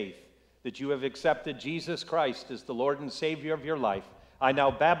of faith that you have accepted Jesus Christ as the Lord and Savior of your life, I now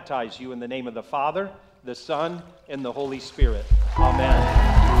baptize you in the name of the Father, the Son, and the Holy Spirit.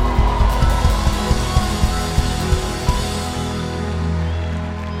 Amen.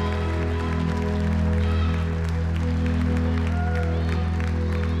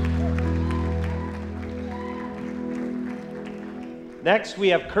 Next, we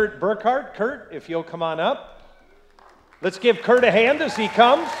have Kurt Burkhart. Kurt, if you'll come on up. Let's give Kurt a hand as he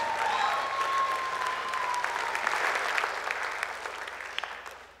comes.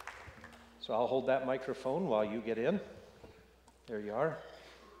 So I'll hold that microphone while you get in. There you are.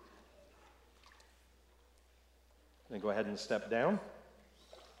 Then go ahead and step down.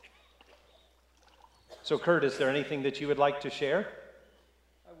 So Kurt, is there anything that you would like to share?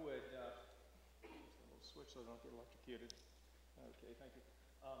 I would. Switch so I don't get electrocuted. Okay, thank you.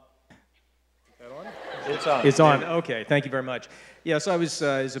 Is that on? It's on. It's on. Okay, thank you very much. Yes, I was,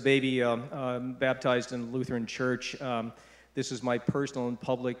 as a baby, baptized in Lutheran Church. This is my personal and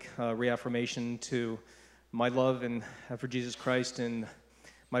public reaffirmation to my love and for Jesus Christ and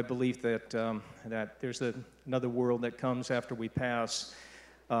my belief that that there's another world that comes after we pass.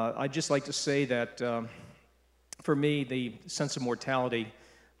 I'd just like to say that for me, the sense of mortality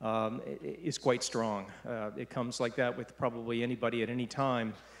is quite strong. It comes like that with probably anybody at any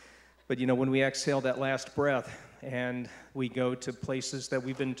time. But you know, when we exhale that last breath and we go to places that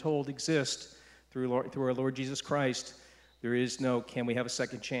we've been told exist through our Lord Jesus Christ, there is no, can we have a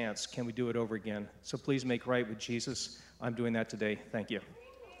second chance? Can we do it over again? So please make right with Jesus. I'm doing that today. Thank you.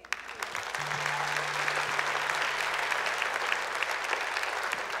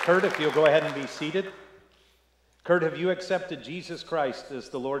 Kurt, if you'll go ahead and be seated. Kurt, have you accepted Jesus Christ as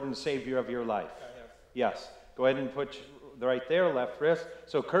the Lord and Savior of your life? I have. Yes. Go ahead and put right there, left wrist.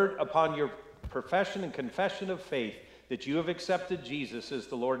 So Kurt, upon your profession and confession of faith that you have accepted Jesus as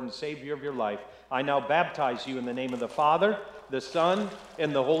the Lord and Savior of your life, I now baptize you in the name of the Father, the Son,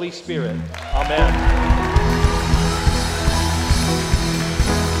 and the Holy Spirit. Amen.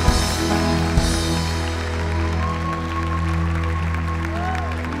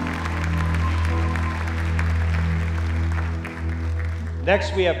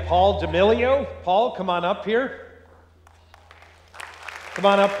 Next, we have Paul D'Amelio. Paul, come on up here. Come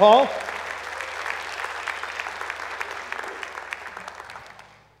on up, Paul.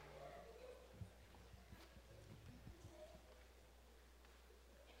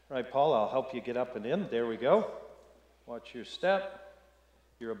 All right, Paul, I'll help you get up and in. There we go. Watch your step.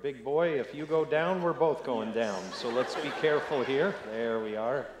 You're a big boy. If you go down, we're both going down. So let's be careful here. There we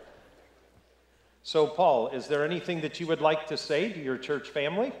are. So, Paul, is there anything that you would like to say to your church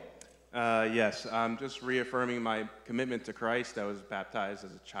family? Yes, I'm just reaffirming my commitment to Christ. I was baptized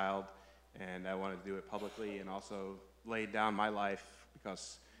as a child, and I wanted to do it publicly and also laid down my life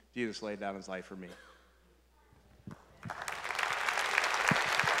because Jesus laid down his life for me.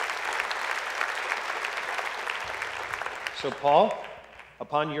 So, Paul,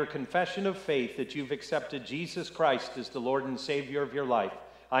 upon your confession of faith that you've accepted Jesus Christ as the Lord and Savior of your life,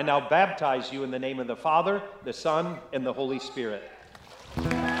 I now baptize you in the name of the Father, the Son, and the Holy Spirit.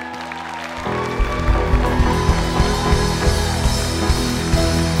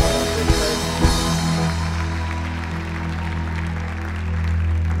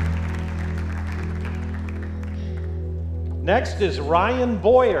 Next is Ryan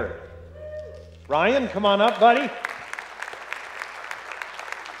Boyer. Ryan, come on up, buddy.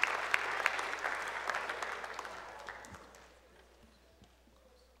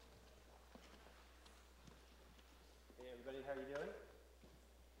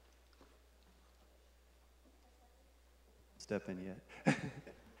 Step in yet.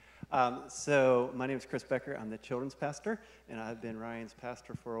 So my name is Chris Becker. I'm the children's pastor, and I've been Ryan's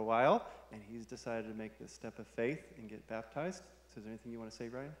pastor for a while, and he's decided to make this step of faith and get baptized. So is there anything you want to say,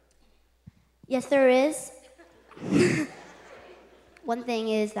 Ryan? Yes, there is. One thing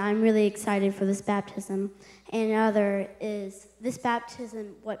is that I'm really excited for this baptism, and another is this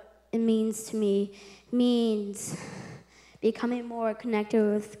baptism, what it means to me, means becoming more connected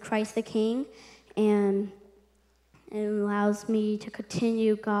with Christ the King, and it allows me to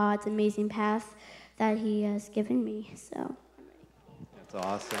continue God's amazing path that he has given me. So I'm ready. That's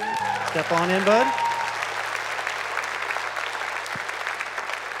awesome. Step on in, bud.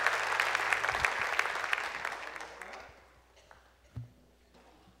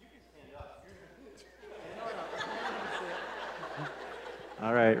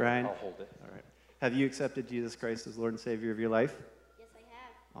 All right, Ryan. I'll hold it. All right. Have you accepted Jesus Christ as Lord and Savior of your life? Yes, I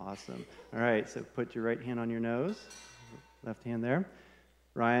have. Awesome. All right, so put your right hand on your nose, left hand there.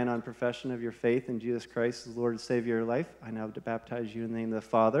 Ryan, on profession of your faith in Jesus Christ as Lord and Savior of your life, I now baptize you in the name of the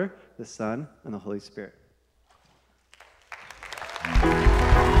Father, the Son, and the Holy Spirit.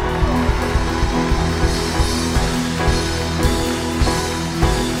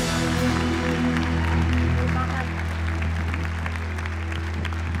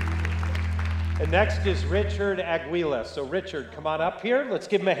 And next is Richard Aguila. So Richard, come on up here. Let's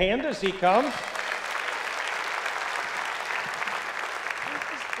give him a hand as he comes.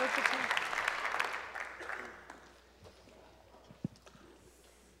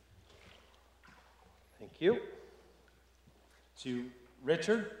 Thank you. To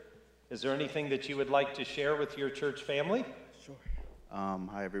Richard, is there anything that you would like to share with your church family?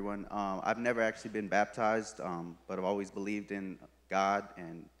 Hi, everyone. I've never actually been baptized, but I've always believed in God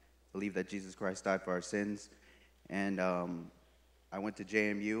and believe that Jesus Christ died for our sins. And I went to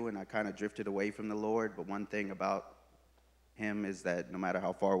JMU, and I kind of drifted away from the Lord. But one thing about him is that no matter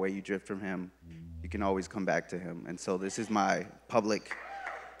how far away you drift from him, you can always come back to him. And so this is my public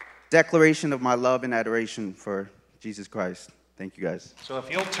declaration of my love and adoration for Jesus Christ. Thank you, guys. So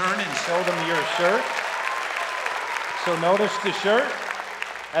if you'll turn and show them your shirt. So notice the shirt.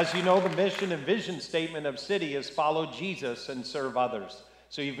 As you know, the mission and vision statement of City is follow Jesus and serve others.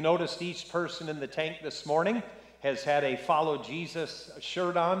 So you've noticed each person in the tank this morning has had a Follow Jesus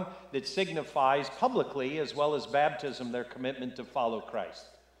shirt on that signifies publicly, as well as baptism, their commitment to follow Christ.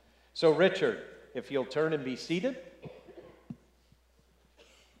 So Richard, if you'll turn and be seated.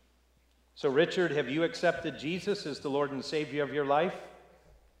 So Richard, have you accepted Jesus as the Lord and Savior of your life?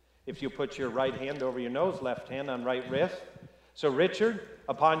 If you put your right hand over your nose, left hand on right wrist. So Richard,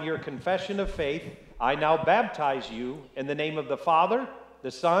 upon your confession of faith, I now baptize you in the name of the Father,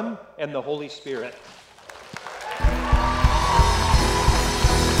 the Son, and the Holy Spirit.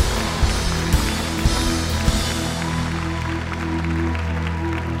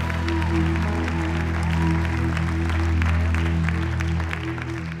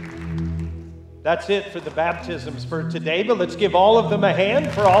 That's it for the baptisms for today, but let's give all of them a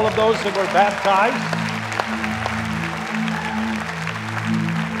hand for all of those that were baptized.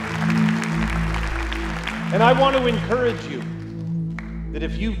 And I want to encourage you that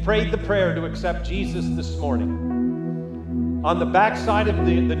if you prayed the prayer to accept Jesus this morning, on the back side of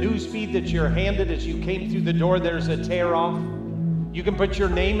the news feed that you're handed as you came through the door, there's a tear off. You can put your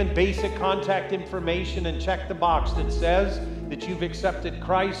name and basic contact information and check the box that says that you've accepted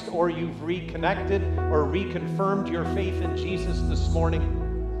Christ or you've reconnected or reconfirmed your faith in Jesus this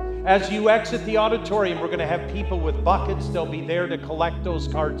morning. As you exit the auditorium, we're going to have people with buckets. They'll be there to collect those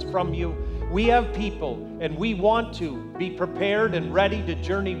cards from you. We have people, and we want to be prepared and ready to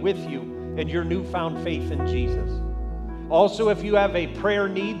journey with you in your newfound faith in Jesus. Also, if you have a prayer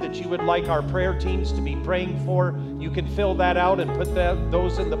need that you would like our prayer teams to be praying for, you can fill that out and put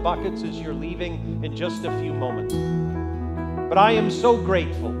those in the buckets as you're leaving in just a few moments. But I am so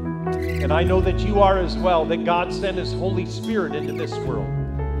grateful, and I know that you are as well, that God sent His Holy Spirit into this world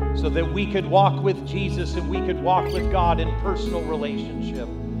so that we could walk with Jesus and we could walk with God in personal relationship,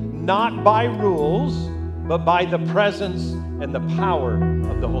 not by rules, but by the presence and the power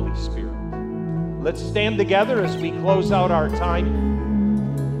of the Holy Spirit. Let's stand together as we close out our time.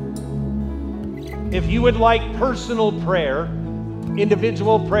 If you would like personal prayer,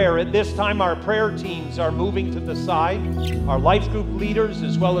 individual prayer, at this time our prayer teams are moving to the side. Our life group leaders,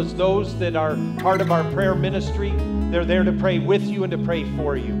 as well as those that are part of our prayer ministry, they're there to pray with you and to pray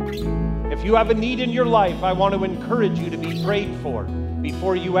for you. If you have a need in your life, I want to encourage you to be prayed for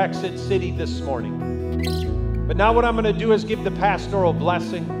before you exit City this morning. But now what I'm going to do is give the pastoral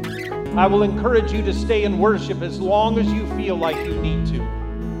blessing. I will encourage you to stay in worship as long as you feel like you need to.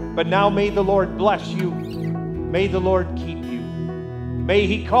 But now may the Lord bless you. May the Lord keep you. May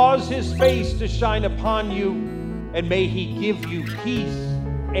He cause His face to shine upon you, and may He give you peace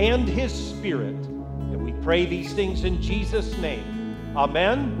and His Spirit. And we pray these things in Jesus' name.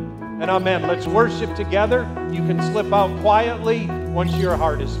 Amen and amen. Let's worship together. You can slip out quietly once your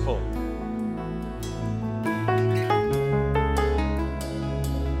heart is full.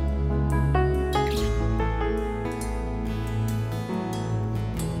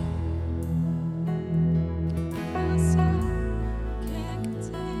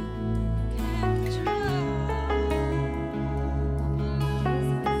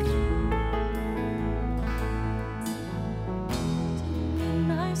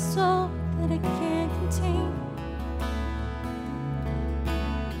 My soul that I can't contain.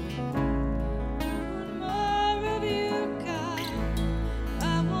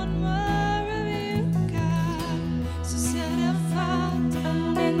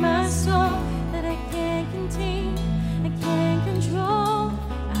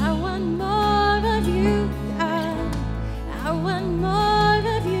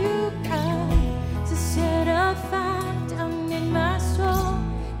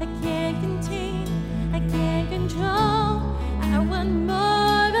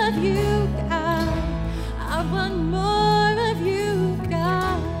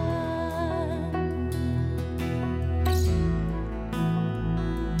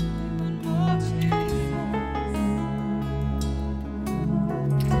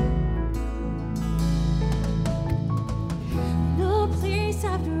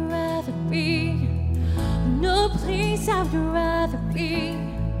 I would rather be.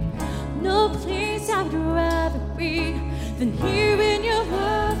 No place I would rather be than here in your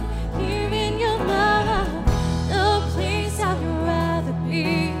love, here in your love. No place I would rather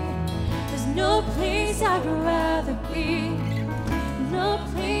be. There's no place I would rather be. No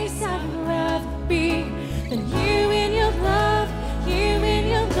place I would rather be than here in your love, here in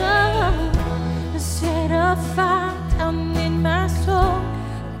your love. Set a fire down in my soul.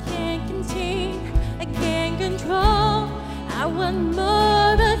 I can't contain, I can't control. I want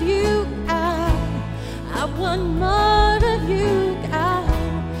more of you, God. I want more of you, God.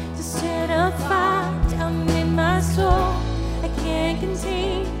 To set a fire down in my soul. I can't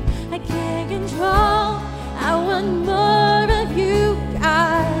contain, I can't control. I want more of you,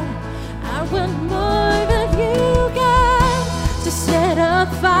 God. I want more of you, God. To set a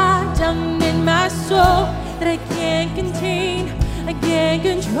fire down in my soul that I can't contain, I can't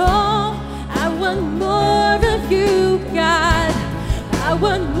control. I want more of you, God. I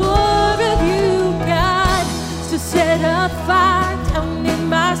want more of you, God. To set a fire down in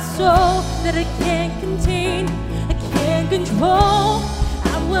my soul that I can't contain, I can't control.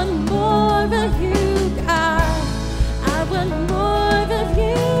 I want more of you, God. I want more of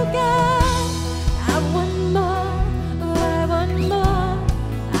you, God. I want more, oh, I want more,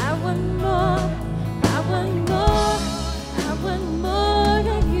 I want more, I want more, I want more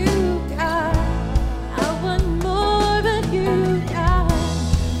of you, God. I want more of you, God.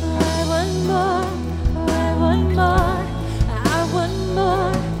 Oh, I want more, oh, I want more, I want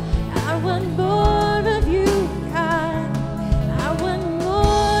more, I want more of you, God. I want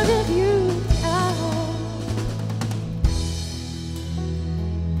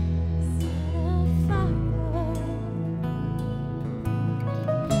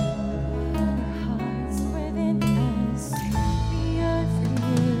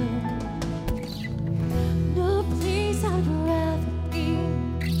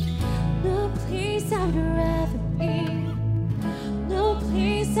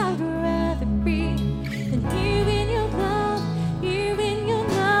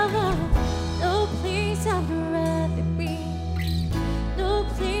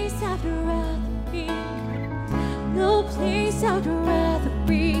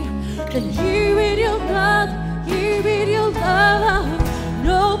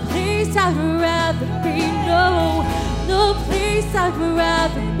place I'd rather be. No, no place I'd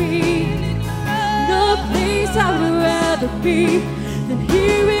rather be. No place I'd rather be than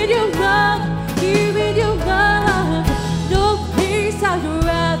here in your love, here in your love. No place I'd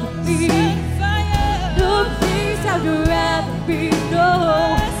rather be. No place I'd rather be.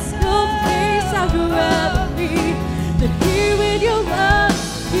 No, no place I'd rather be than here in your love,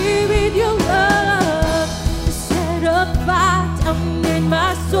 here in your love. To set a fire down in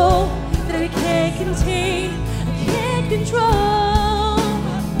my soul that I can't contain, I can't control.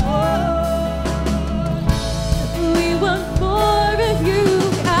 We want more of you,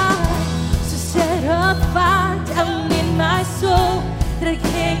 God. So set a fire down in my soul that I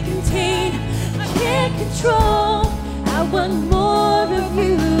can't contain, I can't control. I want more of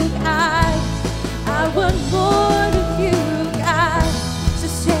you, God. I want more of you, God. So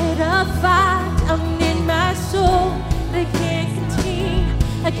set a fire down in my soul that I can't contain,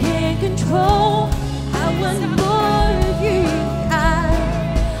 I can't control. I want more of you, God.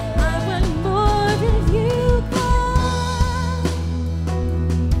 I want more of you, God.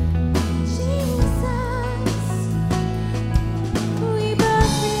 Jesus, we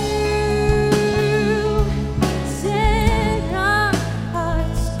love you. Set our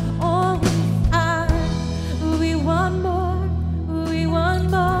hearts on fire. We want more. We want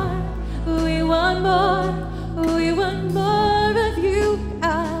more. We want more. We want more of you,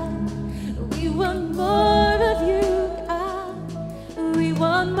 God. We want more of you, God. We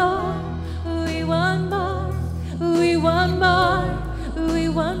want more. We want more. We want more. We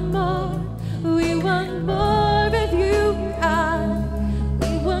want more. We want more of you, God.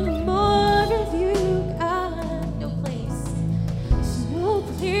 We want more of you, God. No place, no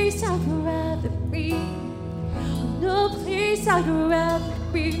place I'd rather be. No place I'd rather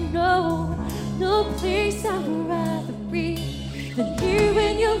be. No, no place I'd rather be than here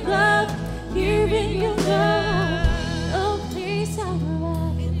in your love, here in your love. No place I'd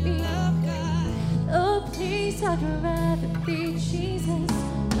rather be. No place I'd rather be, Jesus.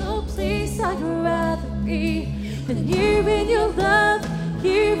 No place I'd rather be than here in your love,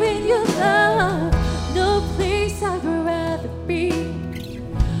 here in your love. No place I'd rather be.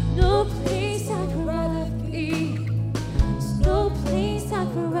 No place I'd rather be. There's no place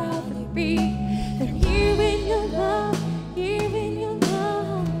I'd rather be than here in your love, here in your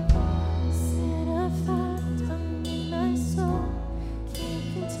love. Set a fire down in my soul, can't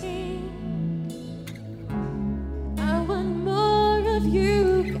contain. I want more of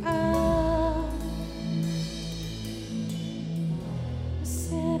you, God.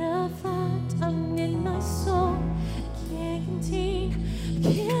 Set a fire down in my soul, can't contain,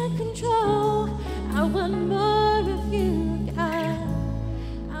 can't control. I want more of you, God.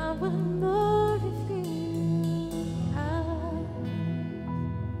 I want more of you, God.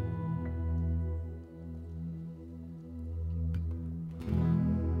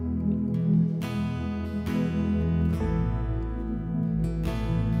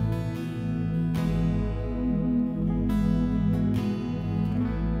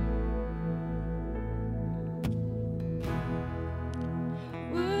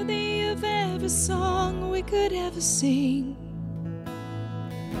 Worthy of every song we could ever sing,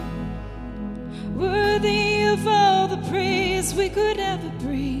 worthy of all the praise we could ever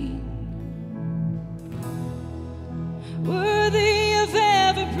bring, worthy of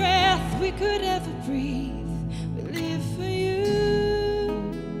every breath we could ever breathe. We live for you.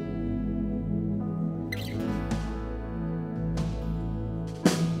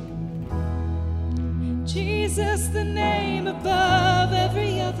 Jesus, the name above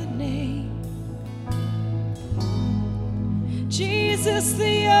every other name. Jesus,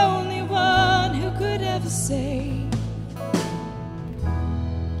 the only one who could ever save.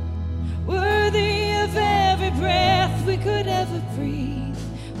 Worthy of every breath we could ever breathe.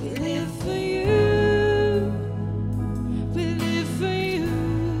 We live for you. We live for you.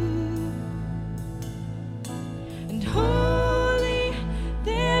 And holy,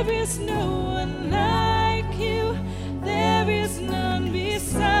 there is no one like you. There is none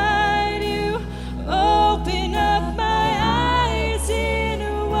beside you. Open up my eyes in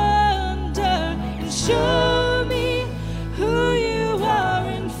wonder and show me who you are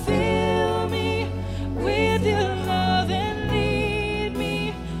and fill me with your love and lead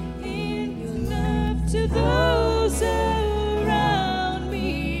me in your love to those around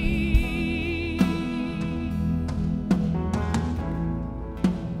me.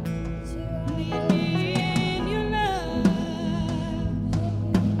 Lead me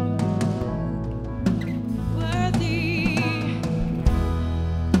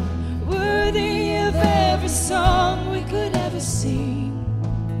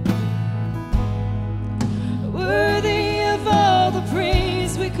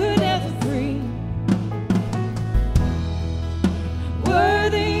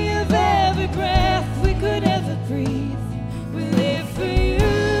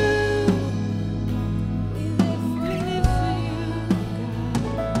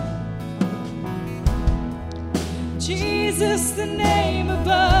is the name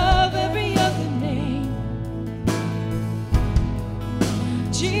above every other name.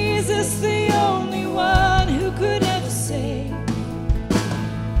 Jesus, the only one who could ever save.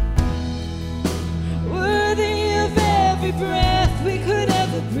 Worthy of every breath we could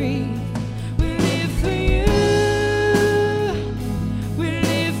ever breathe. We live for you. We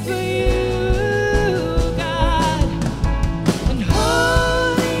live for you, God. And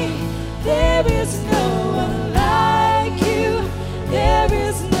holy, there is no one like you. There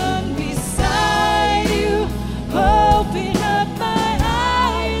is none beside you. Open up my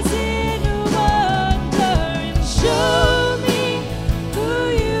eyes in wonder and show me who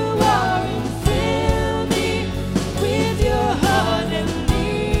you are and fill me with your heart and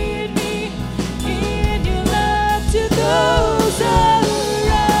lead me in your love to those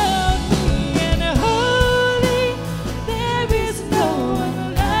around me. And holy, there is no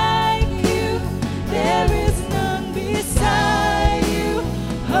one like you. There is none beside you.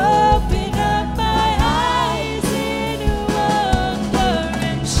 Open up my eyes in wonder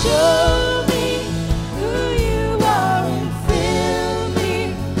and show me who you are and fill me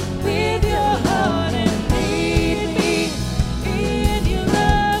with your heart and lead me in your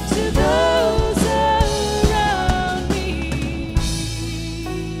love to those around me.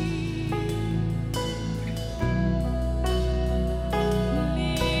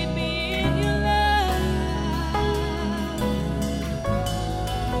 Lead me in your love.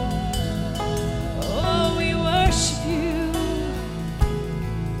 Oh, we worship you.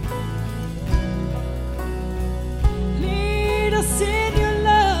 Lead us in your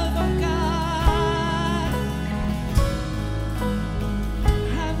love, oh God.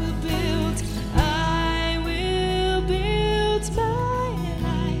 I will build my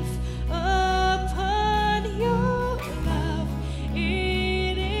life upon your love.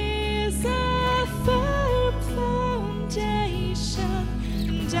 It is a firm foundation,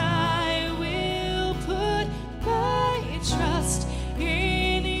 and I will put my trust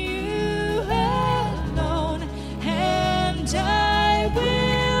in you alone, and I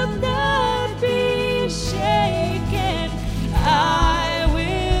will not be shaken. I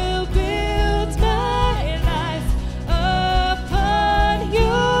will build my life upon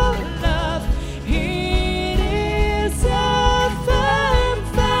your love. It is a firm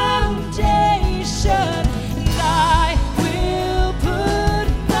foundation, and I will put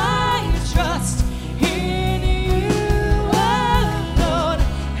my trust in you alone,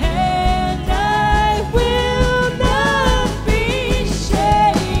 and I will not be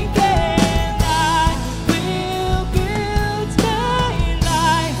shaken. I will build my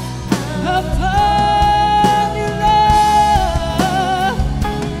life upon your love.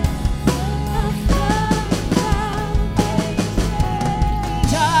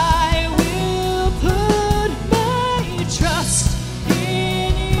 And I will put my trust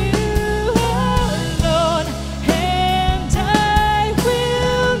in you alone, and I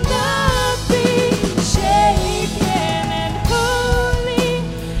will not be shaken. And holy,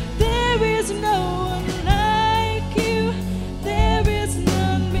 there is no one like you. There is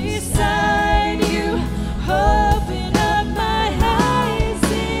none beside you. Open up my eyes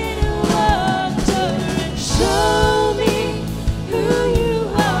in wonder and show me who you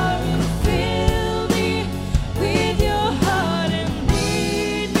are and fill me with your heart and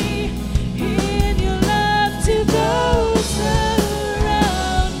lead me in your love to those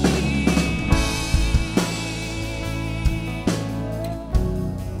around me.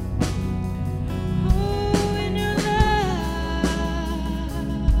 Oh, in your love,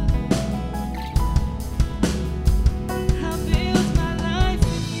 I'll build my life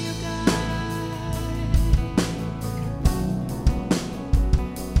in you, God.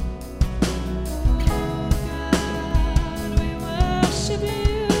 We worship you.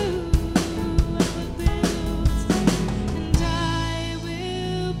 And I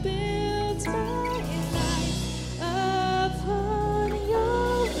will build my life upon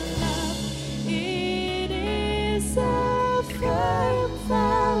your love. It is a firm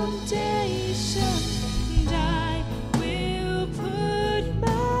foundation, and I will put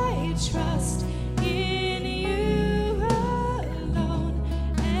my trust in you alone,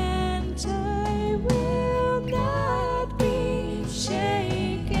 and I will not be shaken.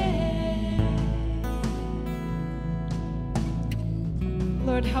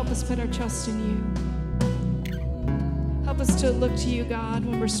 Lord, help us put our trust in you. Help us to look to you, God,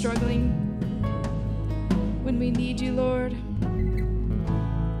 when we're struggling, when we need you, Lord.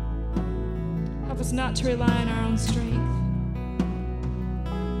 Help us not to rely on our own strength,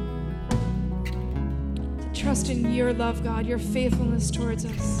 to trust in your love, God, your faithfulness towards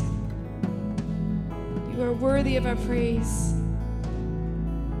us. You are worthy of our praise.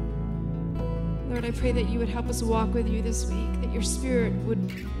 Lord, I pray that you would help us walk with you this week, that your Spirit would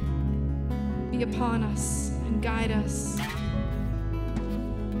be upon us and guide us.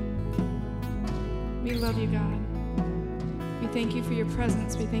 We love you, God. We thank you for your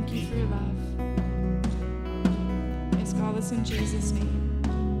presence. We thank you for your love. I ask all this in Jesus' name.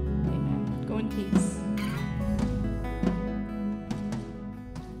 Amen. Go in peace.